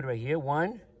out, you put it right here,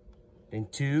 1, then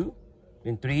 2,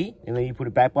 then 3, and then you put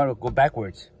it back, go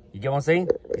backwards. You get what I'm saying?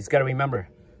 You just gotta remember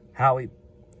how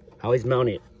it's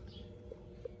mounted.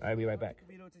 I'll be right back.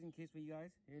 Video just in case for you guys.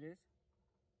 Here it is.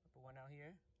 Put one out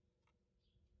here.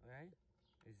 All right,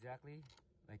 exactly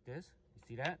like this. You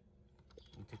see that?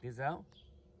 You take this out.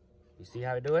 You see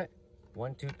how I do it?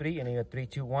 1, 2, 3, and then you got 3,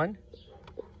 2, 1,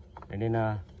 and then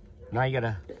now you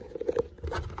gotta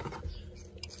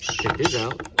take this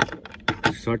out.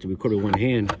 It's hard to record with one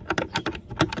hand.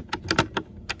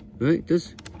 Right,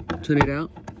 just turn it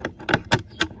out.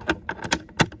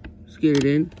 Just get it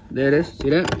in. There it is. See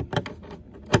that?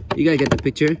 You gotta get the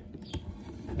picture.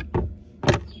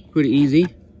 Pretty easy.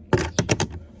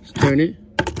 Just turn it.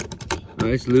 Oh,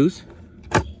 it's loose.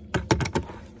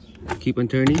 Keep on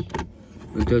turning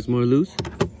until it's more loose.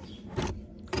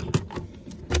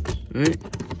 All right.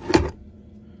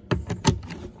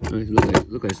 Oh,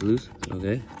 look like it's loose.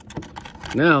 Okay.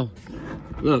 Now,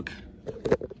 look.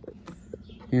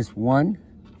 Here's 1,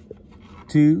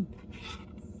 2,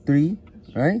 3,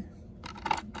 right?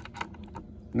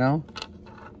 Now,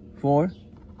 4.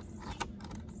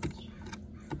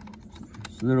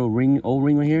 It's a little ring,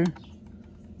 O-ring right here.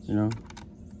 You know.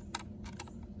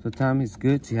 Sometimes it's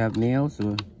good to have nails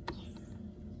to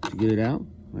get it out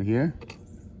right here.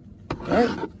 All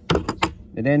right.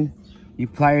 And then you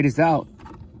plier this out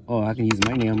Oh, I can use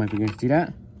my nail, my finger. See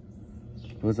that?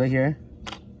 It was right here.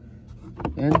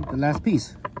 And the last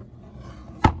piece.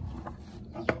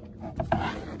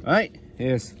 All right,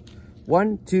 here's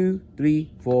 1, 2,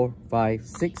 3, 4, 5,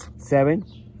 6, 7.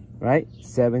 Right?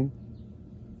 7,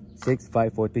 6,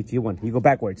 5, 4, 3, 2, 1. You go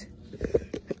backwards.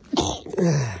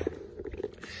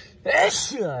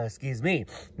 Excuse me.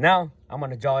 Now, I'm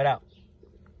going to draw it out.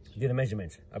 Do the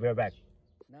measurements. I'll be right back.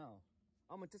 Now,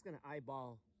 I'm just going to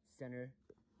eyeball center,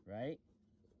 right?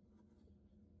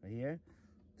 Right here.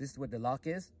 This is what the lock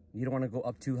is. You don't want to go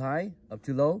up too high, up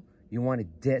too low. You want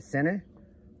it dead center.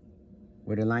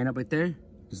 Where the line up right there.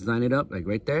 Just line it up, like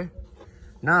right there.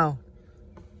 Now,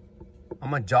 I'm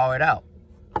going to draw it out.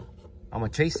 I'm going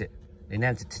to trace it. And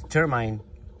then to determine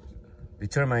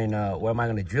where am I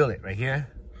going to drill it. Right here.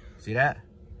 See that?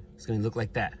 It's going to look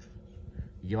like that.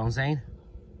 You know what I'm saying?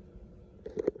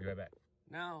 Be right back.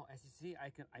 Now, as you see,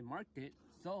 I marked it.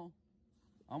 So,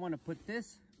 I'm going to put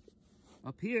this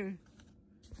up here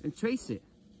and trace it.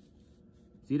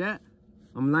 See that?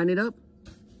 I'm lining it up.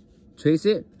 Trace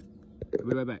it. I'll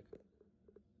be right back.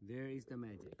 There is the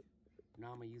magic.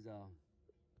 Now I'm going to use a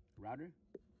router.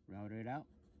 Router it out.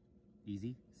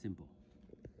 Easy, simple.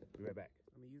 Be right back.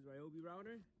 I'm going to use my OB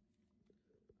router.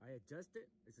 I adjust it.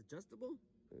 It's adjustable.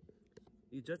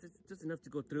 You adjust it just enough to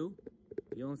go through.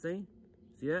 You know what I'm saying?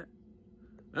 See that?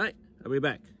 All right, I'll be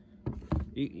back.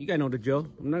 You guys know the drill.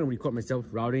 I'm not going to record myself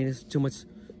routing. It's too much.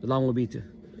 The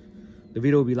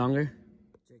video will be longer.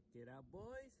 Check it out,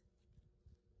 boys.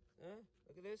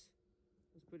 Look at this.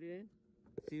 Let's put it in.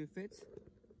 See if it fits.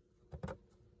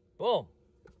 Boom.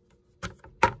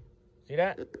 See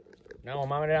that? Now I'll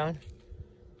mount it on.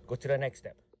 Go to the next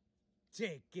step.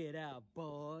 Check it out,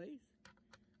 boys.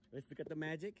 Let's look at the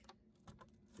magic.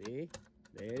 See?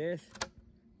 There it is.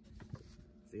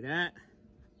 See that?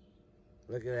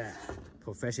 Look at that.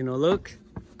 Professional look.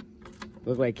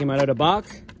 Look like it came out of the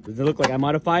box. Does it look like I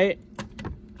modify it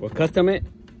or custom it?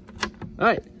 All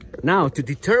right. Now to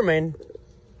determine,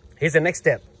 here's the next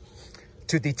step.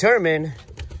 To determine,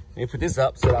 let me put this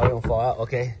up so that I don't fall out.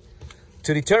 Okay.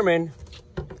 To determine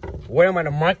where I'm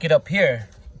gonna mark it up here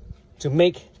to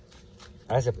make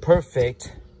as a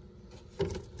perfect.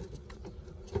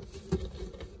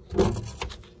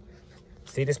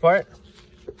 See this part?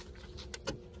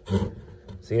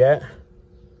 See that?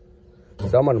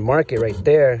 So I'm gonna mark it right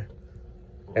there.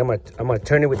 I'm gonna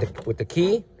turn it with the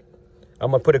key.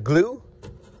 I'm gonna put a glue.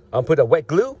 I'm gonna put a wet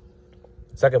glue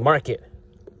so I can mark it.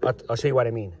 I'll show you what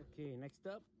I mean. Okay, next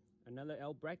up, another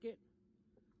L bracket.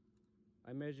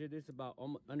 I measured this about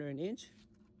under an inch.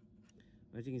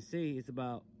 As you can see, it's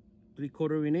about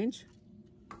 3/4 of an inch.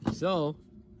 So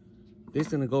this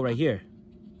is gonna go right here.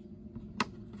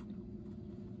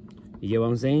 You get what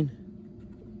I'm saying?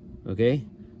 Okay.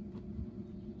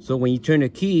 So when you turn the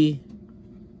key,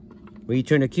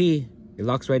 it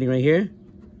locks right in right here.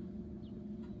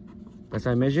 That's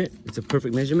how I measure it. It's a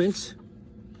perfect measurement.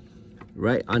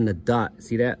 Right on the dot.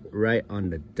 See that? Right on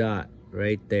the dot.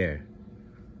 Right there.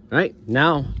 All right.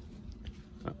 Now,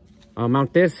 I'll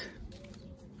mount this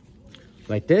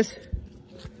like this.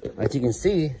 As you can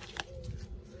see,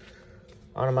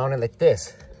 I'm gonna mount it like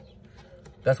this.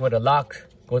 That's where the lock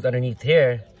goes underneath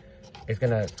here. It's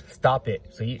gonna stop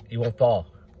it so you won't fall.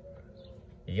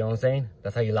 You know what I'm saying?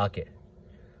 That's how you lock it.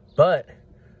 But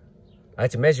I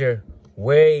have to measure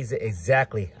where is it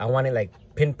exactly. I want it like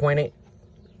pinpointed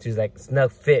to like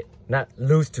snug fit, not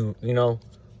loose to, you know,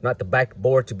 not the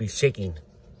backboard to be shaking.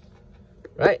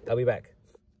 Right, I'll be back.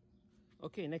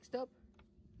 Okay, next up.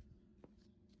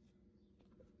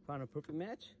 Found a perfect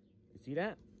match. You see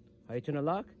that? How you turn the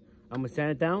lock? I'm gonna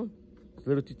sand it down. It's a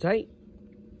little too tight.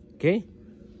 Okay.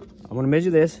 I'm gonna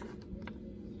measure this.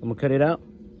 I'm gonna cut it out.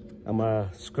 I'm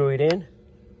gonna screw it in.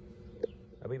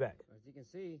 I'll be back. As you can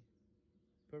see,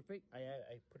 perfect. I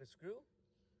put a screw.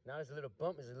 Now there's a little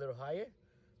bump. It's a little higher.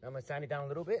 Now I'm gonna sand it down a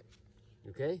little bit.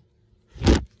 Okay.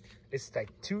 It's like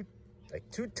too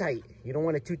tight. You don't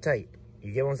want it too tight.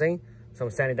 You get what I'm saying? So I'm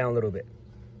gonna sand it down a little bit.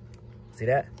 See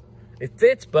that? It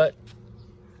fits, but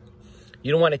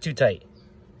you don't want it too tight.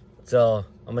 So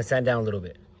I'm gonna sand down a little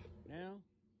bit. Now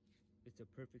it's a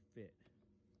perfect fit.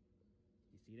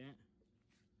 You see that?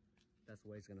 That's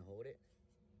where it's gonna hold it.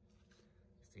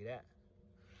 See that?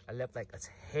 I left like a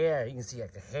hair. You can see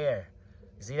like a hair.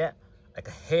 You see that? Like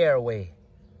a hair away.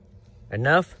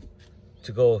 Enough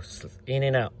to go in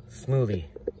and out smoothly.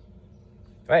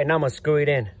 All right, now I'm gonna screw it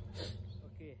in.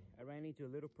 Okay, I ran into a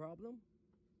little problem.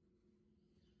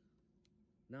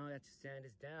 Now I have to sand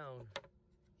this down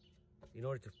in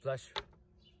order to flush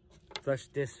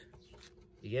this.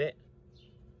 You get it?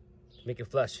 Make it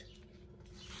flush.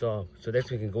 So this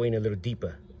we can go in a little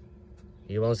deeper.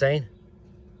 You know what I'm saying?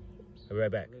 I'll be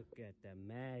right back. Look at the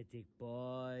magic,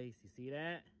 boys. You see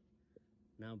that?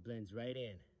 Now it blends right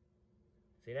in.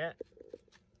 See that?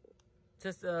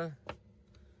 Just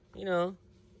you know,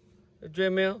 a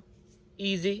drill mill.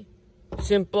 Easy,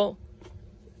 simple.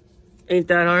 Ain't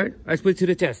that hard. Let's put it to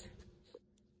the test.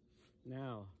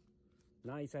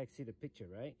 Now you can see the picture,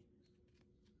 right?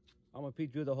 I'm gonna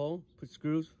drill the hole, put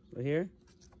screws right here,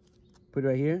 put it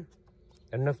right here.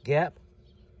 Enough gap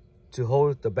to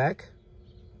hold the back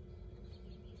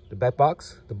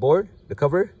box, the board, the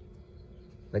cover,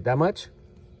 like that much.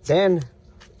 Then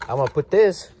I'm gonna put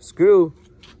this screw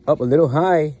up a little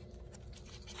high,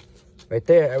 right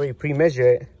there. I already pre-measure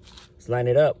it. Let's line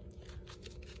it up.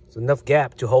 It's enough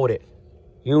gap to hold it.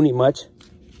 You don't need much,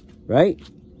 right?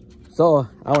 So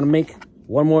I wanna make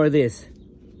one more of this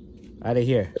out of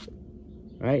here.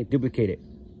 All right, duplicate it.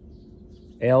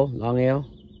 L, long L.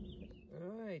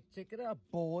 All right, check it out,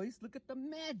 boys. Look at the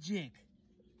magic.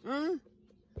 Huh?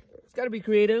 It's gotta be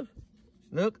creative.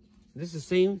 Look, this is the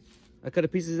same. I cut the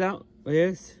pieces out. Right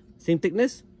here, same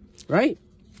thickness, right?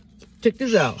 Check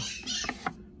this out.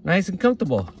 Nice and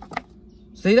comfortable.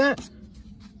 See that?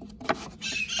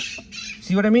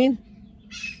 See what I mean?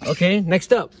 Okay,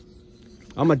 next up.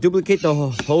 I'm gonna duplicate the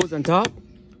holes on top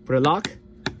for the lock.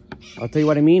 I'll tell you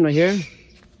what I mean right here.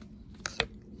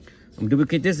 I'm gonna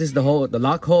duplicate this. This is the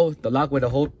lock hole, the lock with the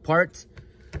whole parts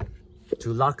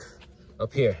to lock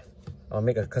up here. I'll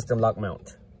make a custom lock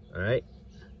mount. All right.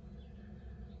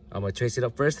 I'm gonna trace it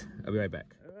up first. I'll be right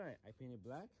back. All right, I painted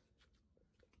black,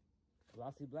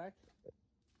 glossy black.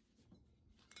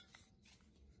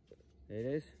 There it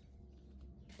is.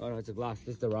 Oh no, it's a gloss.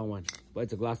 This is the wrong one, but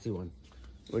it's a glossy one.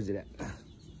 Where's it at?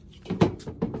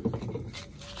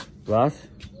 Gloss.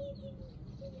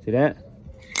 See that?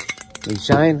 It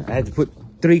shine. I had to put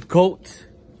 3 coats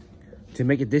to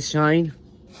make it this shine.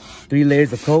 3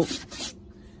 layers of coat.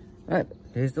 All right,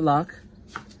 here's the lock.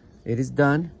 It is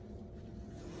done.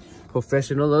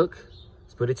 Professional look.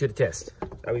 Let's put it to the test.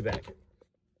 I'll be back.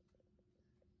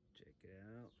 Check it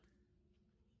out.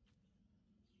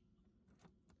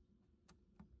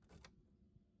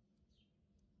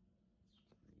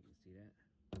 You see that?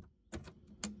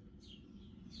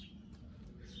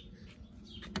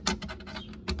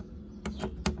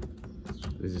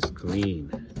 This is clean.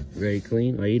 Very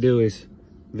clean. All you do is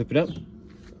lift it up.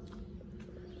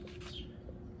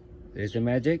 There's the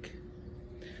magic.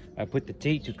 I put the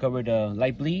tape to cover the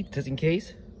light bleed, just in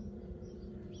case.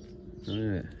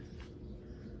 It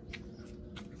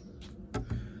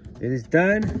is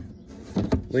done.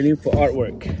 Waiting for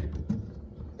artwork.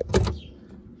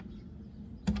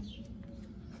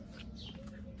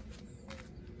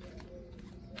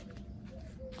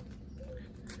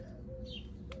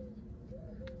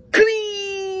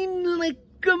 Clean like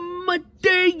a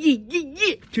mother,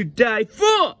 to die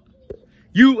for.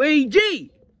 UAG.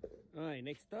 All right,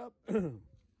 next up,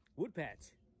 wood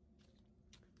patch.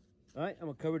 All right, I'm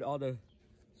gonna cover all the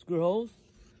screw holes.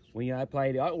 When you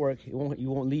apply the artwork, you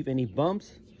won't leave any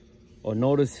bumps or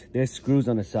notice there's screws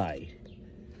on the side.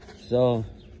 So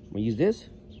I'm gonna use this.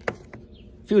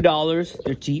 A few dollars,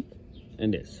 they're cheap,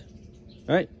 and this.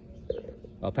 All right,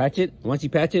 I'll patch it. Once you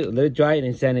patch it, let it dry and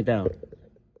then sand it down.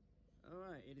 All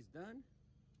right, it is done.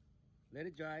 Let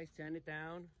it dry, sand it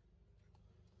down.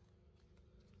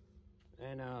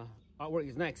 And artwork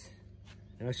is next.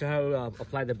 And I'll show how to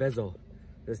apply the bezel.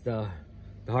 That's the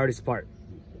hardest part.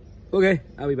 Okay,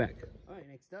 I'll be back. All right,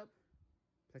 next up,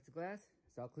 plexiglass.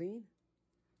 It's all clean.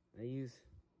 I use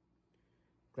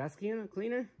glass cleaner.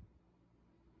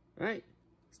 All right,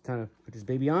 it's time to put this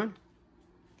baby on.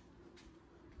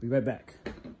 Be right back.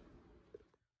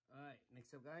 All right,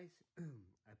 next up, guys,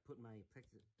 I put my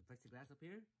plexiglass up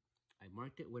here. I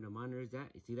marked it where the monitor is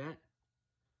at. You see that?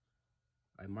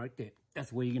 I marked it.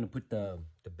 That's where you're gonna put the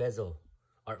bezel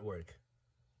artwork.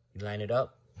 You line it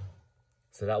up,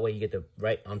 so that way you get the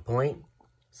right on point.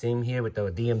 Same here with the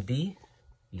DMD.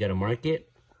 You gotta mark it.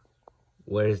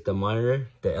 Where's the monitor,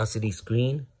 the LCD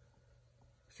screen?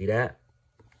 See that?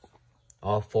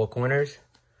 All 4 corners,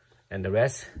 and the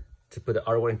rest to put the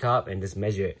artwork on top and just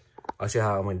measure it. I'll show you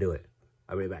how I'm gonna do it.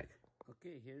 I'll be right back.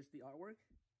 Okay, here's the artwork.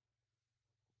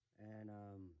 And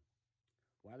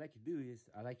what I like to do is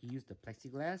I like to use the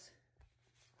plexiglass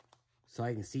so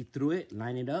I can see through it,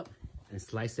 line it up, and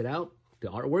slice it out, the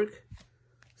artwork.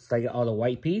 So I get all the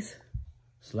white piece,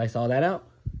 slice all that out.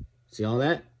 See all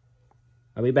that?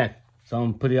 I'll be back. So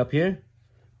I'm gonna put it up here.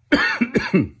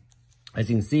 As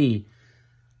you can see,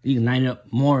 you can line it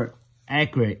up more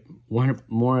accurate,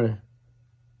 100%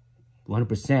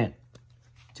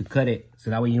 to cut it. So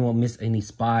that way you won't miss any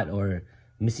spot or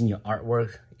missing your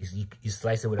artwork, you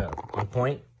slice it with a on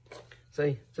point.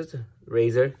 So just a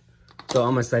razor. So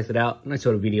I'm gonna slice it out. I'm gonna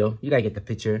show the video. You gotta get the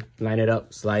picture. Line it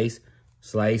up. Slice,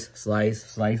 slice, slice,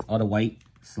 slice. All the white.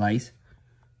 Slice.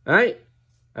 All right.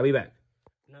 I'll be back.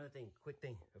 Another thing, quick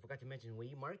thing. I forgot to mention, when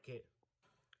you mark it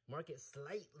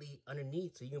slightly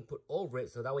underneath so you can put over it,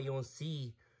 so that way you won't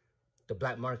see the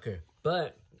black marker.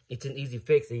 But it's an easy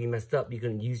fix. If you messed up, you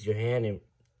can use your hand and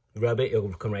rub it. It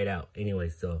will come right out. Anyway,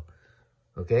 so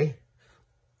okay.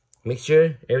 Make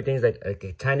sure everything's like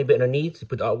a tiny bit underneath. So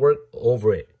put the artwork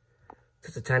over it.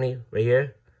 Just a tiny right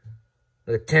here,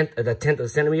 the tenth of a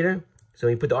centimeter. So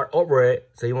you put the art over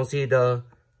it, so you won't see the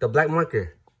black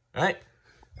marker. All right,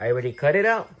 I already cut it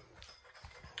out.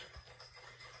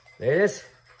 There it is.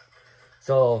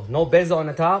 So no bezel on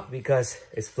the top because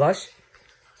it's flush.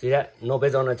 See that? No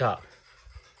bezel on the top.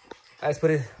 All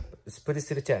right, let's put this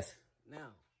to the test. Now,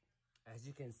 as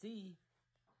you can see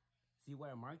where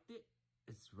I marked it?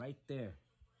 It's right there.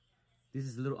 This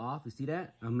is a little off. You see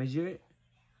that? I'll measure it.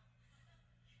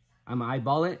 I'm gonna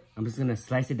eyeball it. I'm just gonna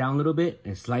slice it down a little bit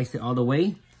and slice it all the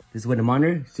way. This is with the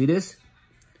monitor. See this?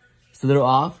 It's a little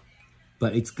off,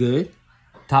 but it's good.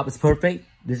 Top is perfect.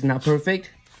 This is not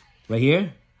perfect. Right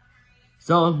here.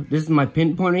 So this is my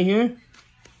pinpoint right here.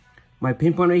 My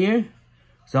pinpoint right here.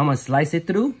 So I'm gonna slice it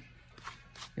through.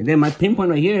 And then my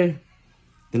pinpoint right here.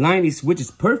 The line is, which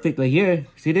is perfect right here.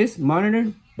 See this?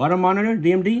 Monitor, bottom monitor,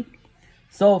 DMD.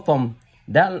 So from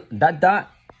that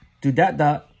dot to that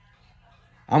dot,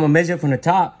 I'm gonna measure from the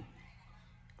top,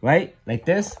 right? Like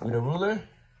this, with a ruler.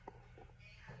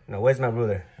 Now, where's my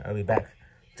ruler? I'll be back.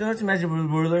 So let's measure with a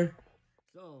ruler.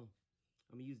 So,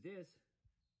 I'm gonna use this.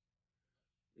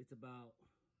 It's about,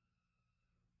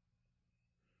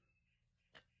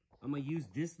 I'm gonna use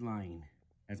this line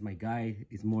as my guide.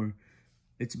 It's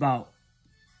about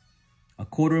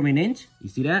 1/4 of an inch. You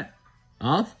see that?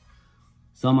 Off.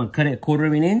 So I'm gonna cut it 1/4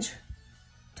 of an inch.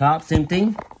 Top, same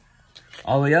thing.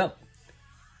 All the way up.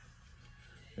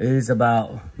 It is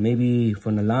about, maybe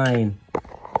from the line,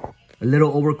 a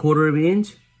little over 1/4 of an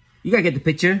inch. You gotta get the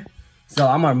picture. So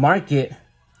I'm gonna mark it,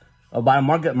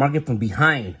 mark it from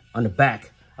behind on the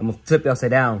back. I'm gonna flip it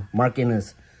upside down, marking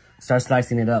this, start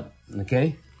slicing it up,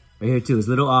 okay? Right here too, it's a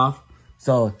little off.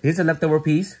 So here's a leftover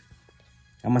piece.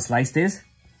 I'm gonna slice this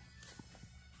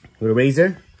with a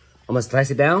razor. I'm gonna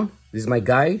slice it down. This is my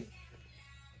guide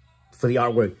for the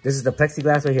artwork. This is the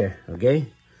plexiglass right here,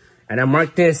 okay? And I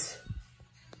mark this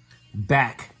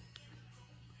back.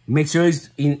 Make sure it's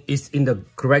in the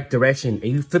correct direction. If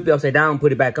you flip it upside down,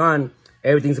 put it back on,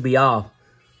 everything's gonna be off.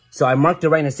 So I marked it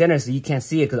right in the center so you can't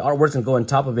see it, because artwork's gonna go on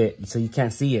top of it, so you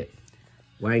can't see it.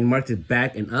 When I marked it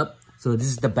back and up, so this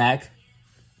is the back.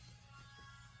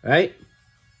 All right,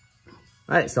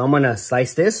 so I'm gonna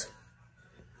slice this,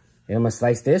 and I'm gonna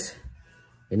slice this,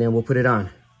 and then we'll put it on.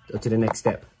 Go to the next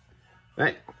step. All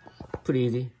right, pretty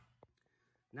easy.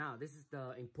 Now, this is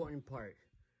the important part,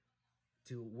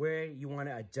 to where you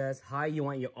wanna adjust, how you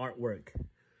want your artwork.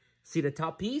 See the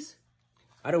top piece?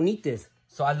 I don't need this.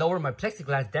 So I lower my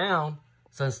plexiglass down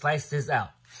so I slice this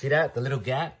out. See that? The little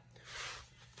gap?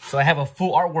 So I have a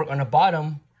full artwork on the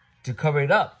bottom to cover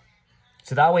it up.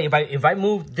 So that way, if I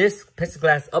move this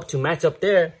plexiglass up to match up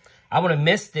there, I'm gonna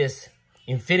miss this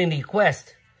Infinity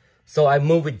Quest. So I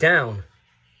move it down,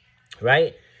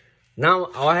 right? Now,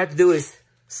 all I have to do is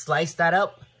slice that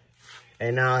up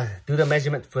and do the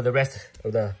measurement for the rest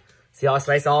of the, see how I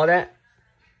slice all that?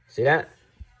 See that?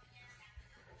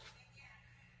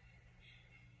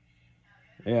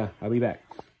 Yeah, I'll be back.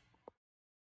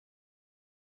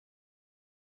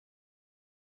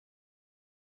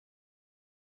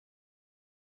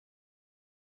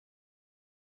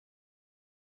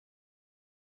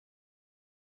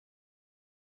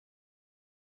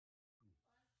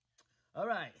 All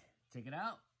right, take it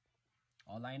out.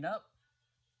 All lined up.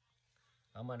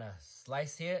 I'm gonna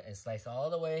slice here and slice all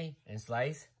the way and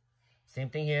slice. Same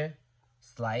thing here.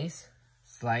 Slice,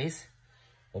 slice.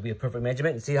 Will be a perfect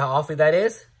measurement. You see how off that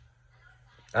is?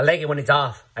 I like it when it's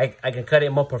off. I can cut it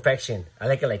more perfection. I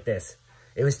like it like this.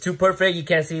 If it's too perfect, you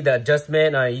can't see the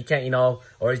adjustment, or you can't,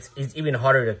 or it's even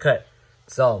harder to cut.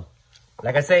 So,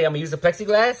 like I say, I'm gonna use the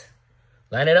plexiglass,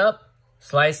 line it up,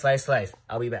 slice, slice, slice.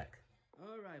 I'll be back.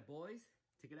 All right, boys,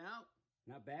 check it out.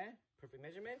 Not bad, perfect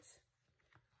measurements.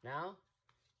 Now,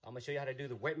 I'm gonna show you how to do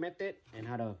the wet method and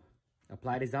how to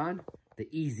apply this on the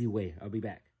easy way. I'll be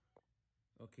back.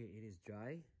 Okay, it is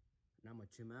dry. Now I'm gonna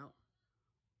trim out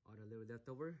all the little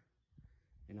leftover,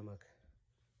 and I'm gonna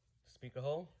speaker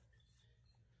hole,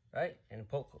 right? And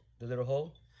poke the little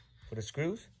hole for the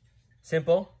screws.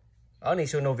 Simple. I don't need to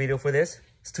show no video for this.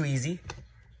 It's too easy.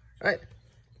 All right,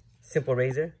 simple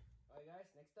razor. All right,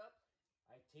 guys.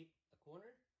 I tape the corner.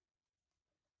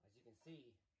 As you can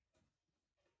see,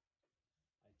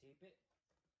 I tape it.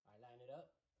 I line it up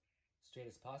straight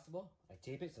as possible. I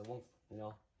tape it so it won't,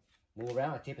 move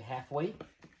around. I tape it halfway.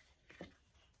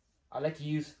 I like to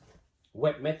use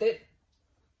wet method.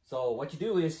 So what you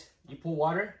do is you pour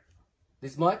water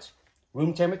this much,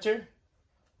 room temperature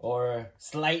or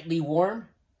slightly warm,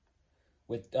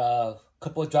 with a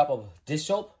couple of drops of dish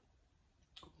soap.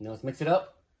 Let's mix it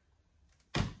up.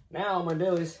 Now what I'm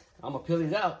gonna do is I'm gonna peel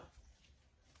these out.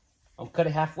 I'm gonna cut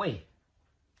it halfway.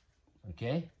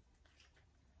 Okay.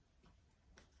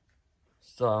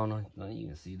 So I don't know if you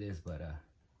can see this, but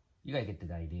you gotta get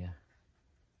the idea.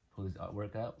 Pull this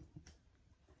artwork out.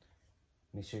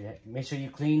 Make sure you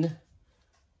clean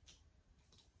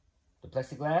the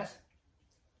plexiglass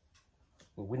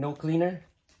with window cleaner.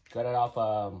 Got it off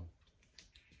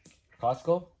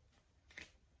Costco.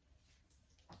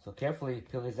 So carefully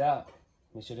peel this out.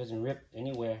 Make sure it doesn't rip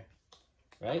anywhere,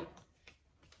 right?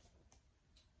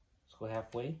 Let's go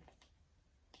halfway.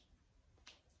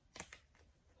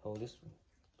 Hold this one.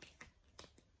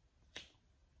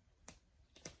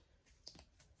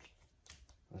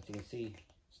 As you can see,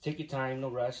 just take your time, no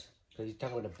rush, because you're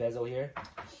talking about the bezel here.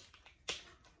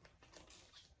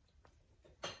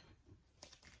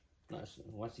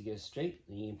 Once you get it straight,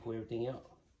 then you can pull everything out.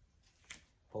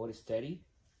 Hold it steady,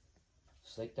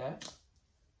 just like that.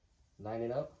 Line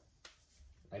it up.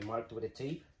 I marked with a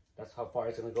tape. That's how far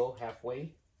it's gonna go,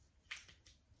 halfway.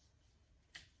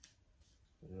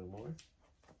 A little more,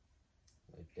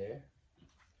 right there.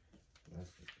 Let's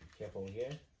be careful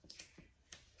here.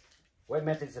 Wet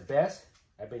method is the best.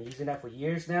 I've been using that for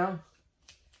years now,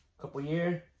 couple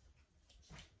years,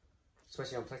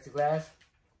 especially on plexiglass.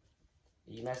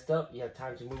 You messed up, you have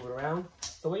time to move it around.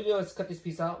 So what you do is cut this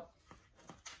piece out.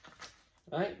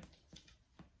 All right.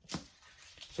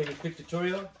 Show you a quick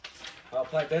tutorial. I'll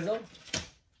apply bezel.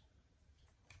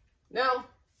 Now,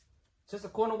 just a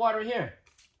corner water here.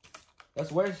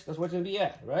 That's where it's gonna be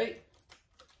at, right?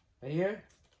 Right here.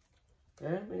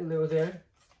 There, maybe a little there.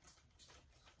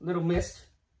 Little mist.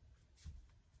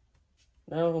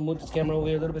 Now we'll move this camera over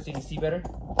here a little bit so you can see better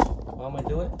how I'm gonna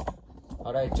do it.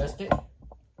 How do I adjust it?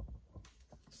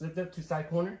 Slip it up to side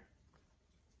corner.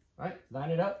 All right,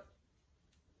 line it up.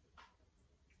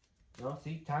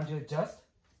 See, time to adjust.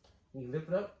 You lift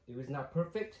it up. If it's not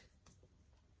perfect,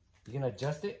 you're gonna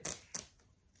adjust it.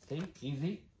 See,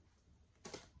 easy.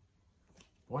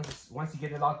 Once you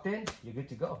get it locked in, you're good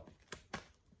to go.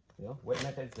 Wet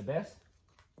method is the best.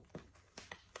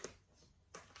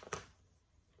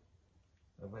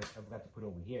 I've got to put it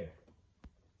over here.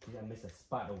 See, I missed a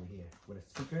spot over here with the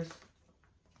speakers.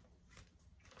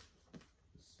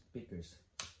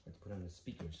 I have to put on the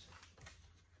speakers.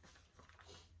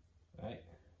 All right.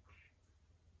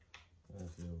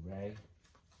 There's a little rag.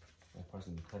 That part's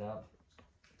gonna be cut out.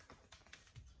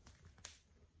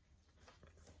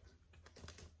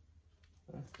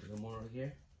 A little more over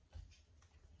here.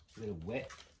 A little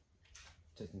wet,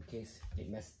 just in case it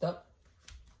messed up.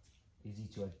 Easy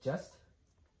to adjust.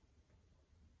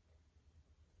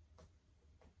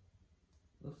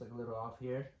 Looks like a little off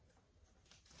here.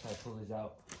 Try to pull this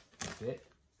out a bit.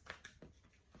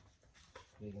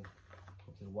 Okay,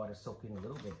 the water soak in a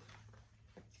little bit.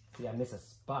 See, I missed a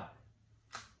spot.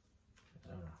 I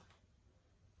don't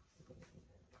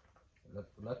know.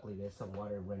 Luckily, there's some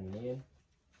water running in.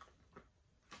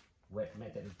 Wet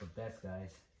method is the best,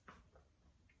 guys.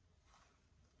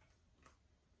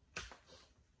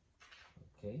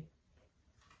 Okay.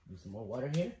 Use some more water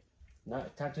here. Now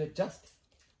it's time to adjust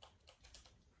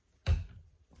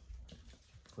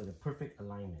for the perfect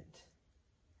alignment.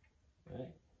 All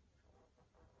right.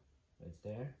 It's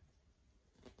there.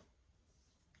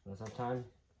 Now sometimes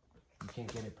you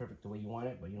can't get it perfect the way you want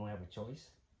it, but you don't have a choice.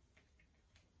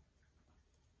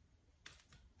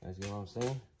 Guys, you know what I'm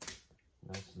saying?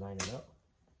 Now let's line it up.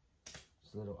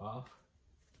 It's a little off.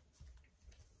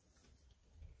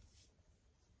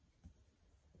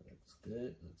 Looks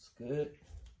good, looks good.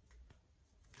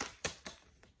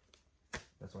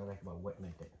 That's what I like about wet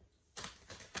method.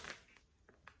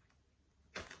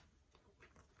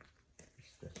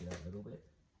 Stretch it out a little bit,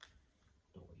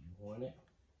 the way you want it.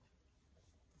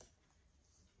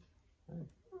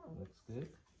 Looks good.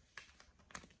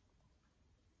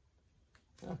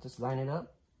 Now just line it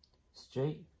up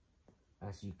straight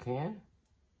as you can.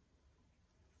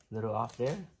 A little off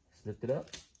there, just lift it up,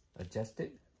 adjust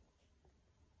it.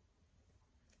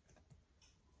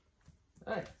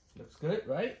 All right, looks good,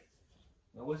 right?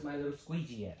 Now where's my little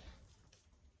squeegee at?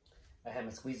 I have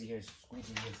my squeegee here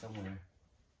somewhere.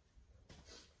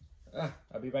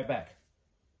 I'll be right back.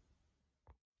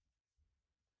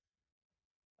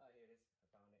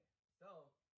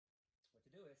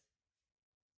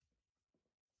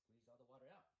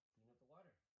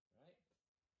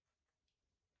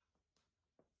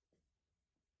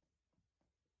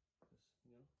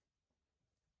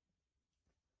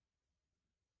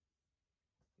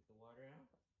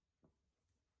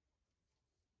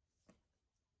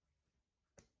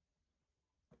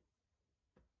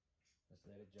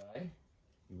 Let it dry.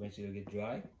 Eventually it'll get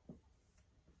dry.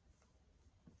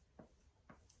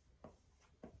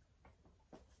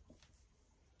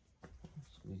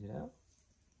 Squeeze it out.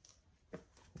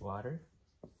 Water.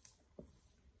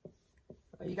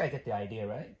 Oh, you gotta get the idea,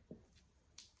 right?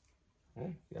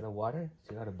 Okay. You got the water.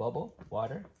 So you got a bubble.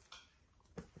 Water.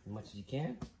 As much as you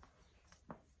can.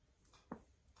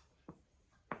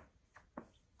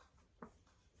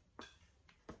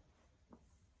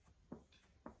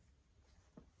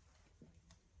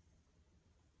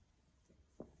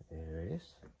 There it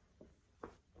is.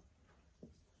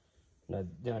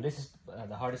 Now this is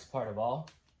the hardest part of all,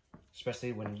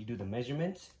 especially when you do the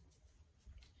measurements.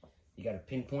 You gotta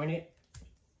pinpoint it,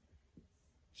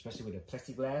 especially with the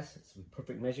plexiglass. It's with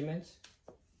perfect measurements.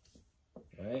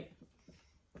 All right.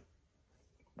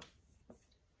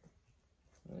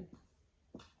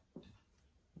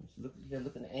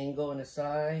 Look at the angle on the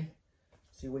side.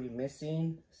 See what you're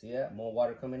missing. See that? More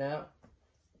water coming out.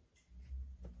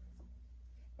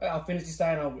 All right, I'll finish this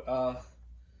side.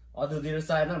 I'll do the other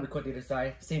side and I'll record the other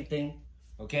side. Same thing.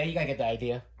 Okay, you gotta get the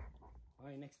idea. All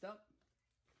right, next up,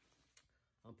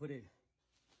 I'll put it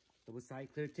double side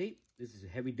clear tape. This is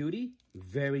heavy duty,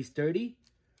 very sturdy.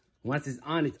 Once it's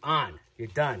on, it's on. You're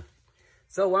done.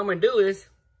 So what I'm gonna do is,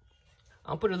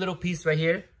 I'll put a little piece right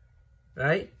here,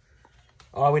 right?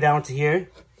 All the way down to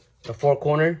here, the four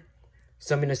corner,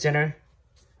 some in the center,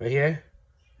 right here,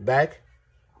 back.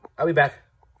 I'll be back.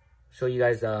 Show you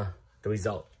guys the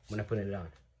result when I put it on.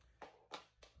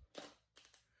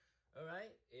 All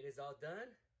right, it is all done.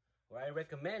 What I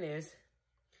recommend is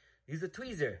use a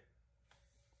tweezer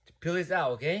to peel this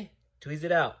out, okay? Tweeze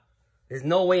it out. There's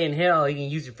no way in hell you can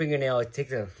use your fingernail. It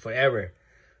takes forever.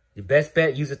 Your best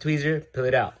bet, use a tweezer, peel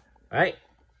it out. All right?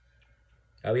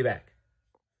 I'll be back.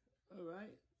 All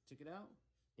right, check it out.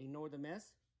 Ignore the mess.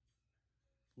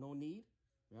 No need,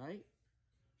 right?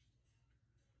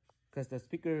 Because the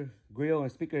speaker grill and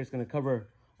speaker is going to cover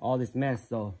all this mess,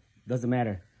 so doesn't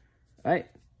matter. All right,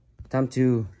 time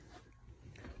to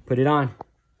put it on.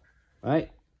 All right.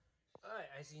 All right,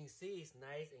 as you can see, it's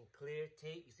nice and clear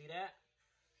tape. You see that?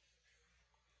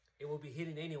 It will be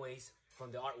hidden anyways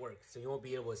from the artwork, so you won't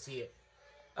be able to see it.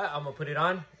 All right, I'm going to put it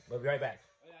on. We'll be right back.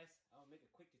 All right, guys, I'll make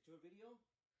a quick tutorial video.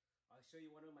 I'll show you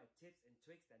one of my tips and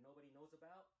tricks that nobody knows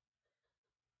about.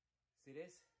 See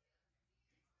this?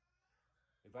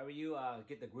 If I were you,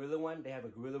 get the Gorilla one. They have a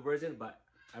Gorilla version, but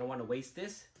I don't want to waste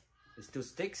this. It still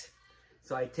sticks.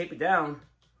 So I tape it down.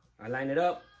 I line it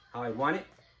up how I want it.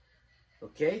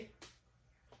 Okay.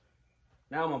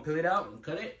 Now I'm going to peel it out and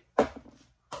cut it.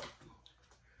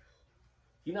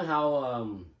 You know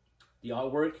how the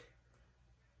artwork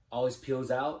always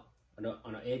peels out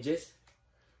on the edges?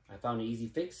 I found an easy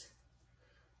fix.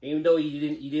 Even though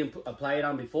you didn't apply it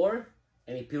on before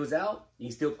and it peels out, you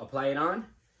can still apply it on.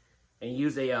 And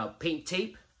use a paint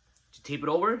tape to tape it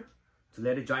over to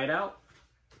let it dry it out.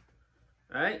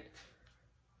 All right.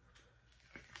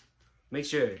 Make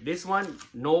sure this one,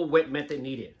 no wet method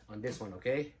needed on this one,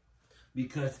 okay?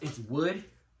 Because it's wood.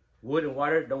 Wood and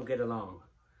water don't get along.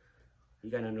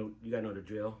 You gotta know the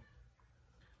drill.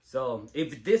 So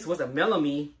if this was a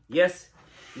melamine, yes,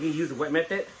 you can use the wet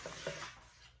method.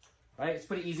 All right, it's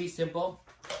pretty easy, simple.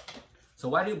 So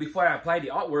what I do before I apply the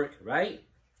artwork, right?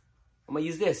 I'm gonna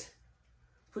use this.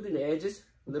 Put in the edges,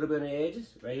 a little bit on the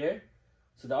edges, right here.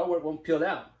 So the artwork won't peel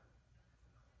out.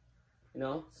 You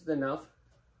know, this is enough.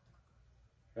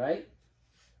 Right?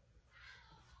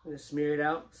 I'm gonna smear it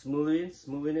out,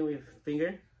 smoothing it with your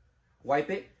finger. Wipe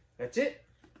it, that's it.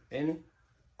 And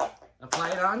apply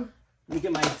it on. Let me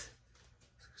get my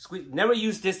squeeze. Never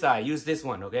use this side, use this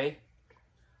one, okay?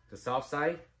 The soft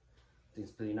side.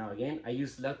 Things peeling out again. I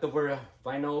use leftover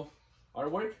vinyl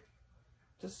artwork.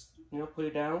 Just, you know, put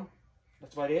it down.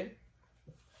 That's about it.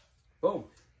 Boom.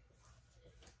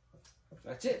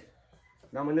 That's it.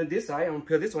 Now I'm gonna do this side. I'm gonna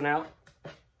peel this one out.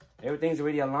 Everything's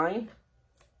already aligned.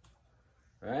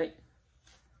 All right.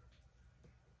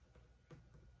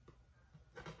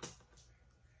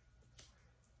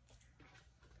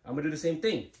 I'm gonna do the same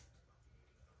thing.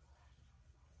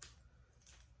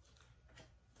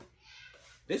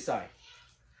 This side.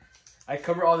 I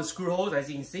cover all the screw holes, as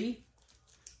you can see,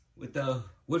 with the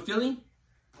wood filling.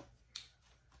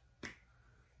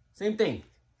 Same thing.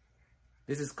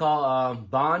 This is called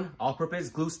Bond all-purpose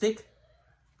glue stick.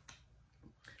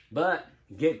 But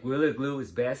get Gorilla Glue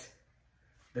is best.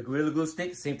 The Gorilla Glue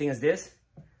stick, same thing as this.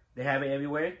 They have it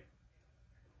everywhere.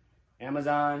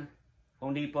 Amazon,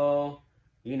 Home Depot,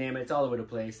 you name it. It's all over the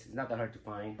place. It's not that hard to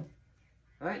find.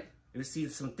 All right. If you see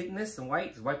some thickness, some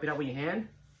white, just wipe it out with your hand.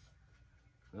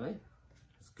 All right.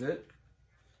 That's good.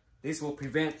 This will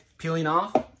prevent peeling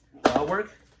off. artwork.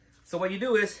 So what you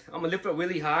do is, I'm gonna lift it up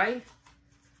really high.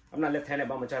 I'm not left-handed,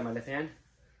 but I'm gonna try my left hand.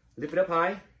 Lift it up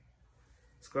high,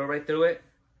 scroll right through it.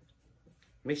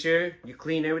 Make sure you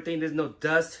clean everything. There's no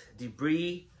dust,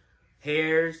 debris,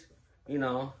 hairs, you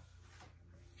know.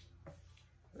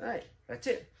 All right, that's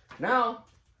it. Now,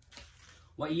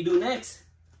 what you do next,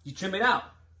 you trim it out.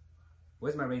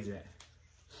 Where's my razor at?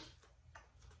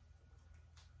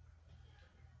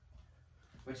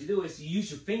 What you do is you use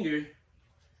your finger,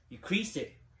 you crease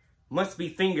it. Must be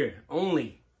finger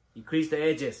only. You crease the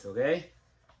edges, okay?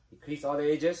 You crease all the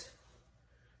edges.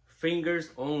 Fingers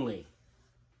only.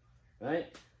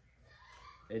 Right?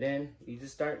 And then you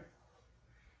just start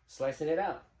slicing it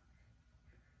out.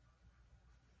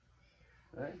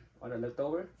 Right? All the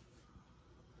leftover.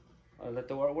 All the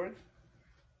leftover artwork.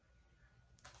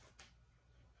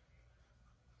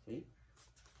 See?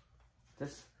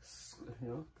 Just, you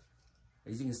know,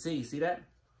 as you can see, you see that?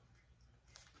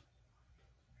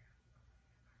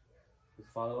 Just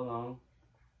follow along.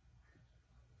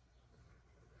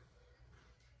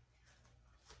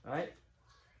 Alright?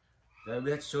 So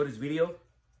we have to show this video.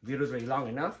 The video is already long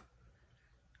enough.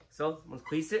 So I'm gonna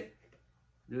crease it.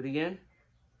 Do it again.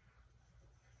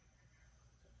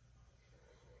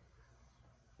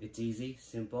 It's easy,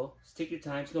 simple. Just take your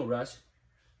time, no rush.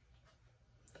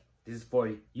 This is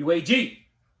for UAG.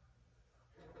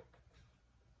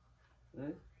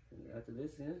 Right? After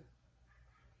this,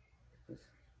 yeah.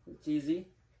 It's easy.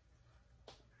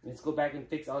 Let's go back and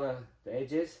fix all the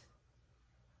edges.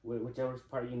 Whichever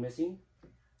part you're missing.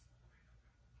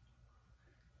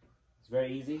 It's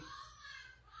very easy.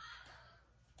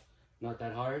 Not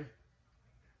that hard.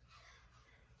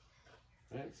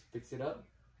 Alright, let's fix it up.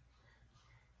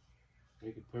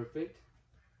 Make it perfect.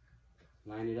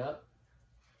 Line it up.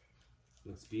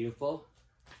 Looks beautiful.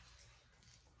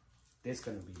 This is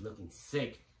gonna be looking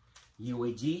sick.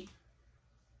 UAG.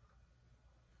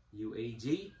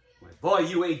 UAG. My boy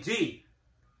UAG.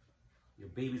 Your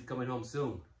baby's coming home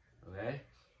soon. Okay?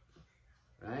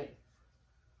 Right?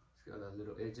 It's got a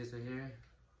little edges right here.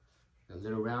 A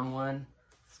little round one.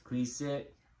 Squeeze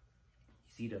it.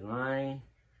 See the line.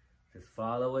 Just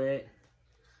follow it.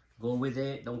 Go with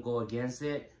it. Don't go against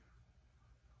it.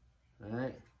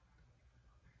 Alright?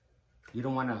 You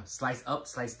don't want to slice up,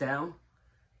 slice down.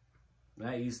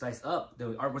 Right? You slice up,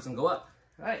 the artwork's gonna go up.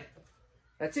 Alright.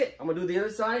 That's it. I'm gonna do the other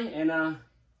side, and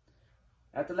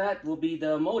after that will be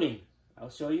the molding. I'll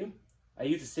show you. I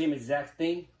use the same exact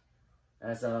thing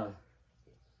as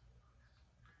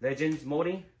Legends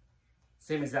molding.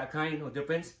 Same exact kind, no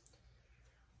difference.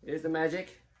 Here's the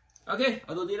magic. Okay,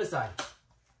 I'll do the other side.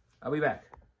 I'll be back.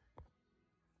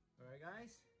 Alright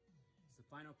guys, it's the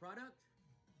final product.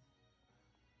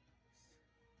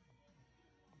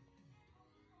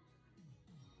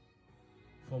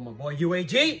 For my boy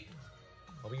UAG.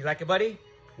 Hope you like it, buddy.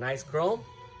 Nice chrome.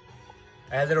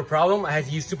 I had a little problem. I had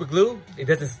to use super glue. It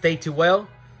doesn't stay too well.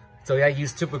 So I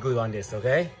use super glue on this,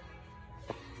 okay?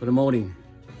 For the molding.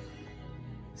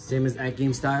 Same as at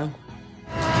game style.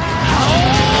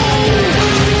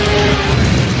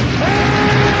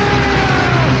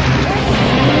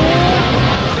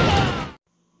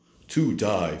 To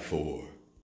die for.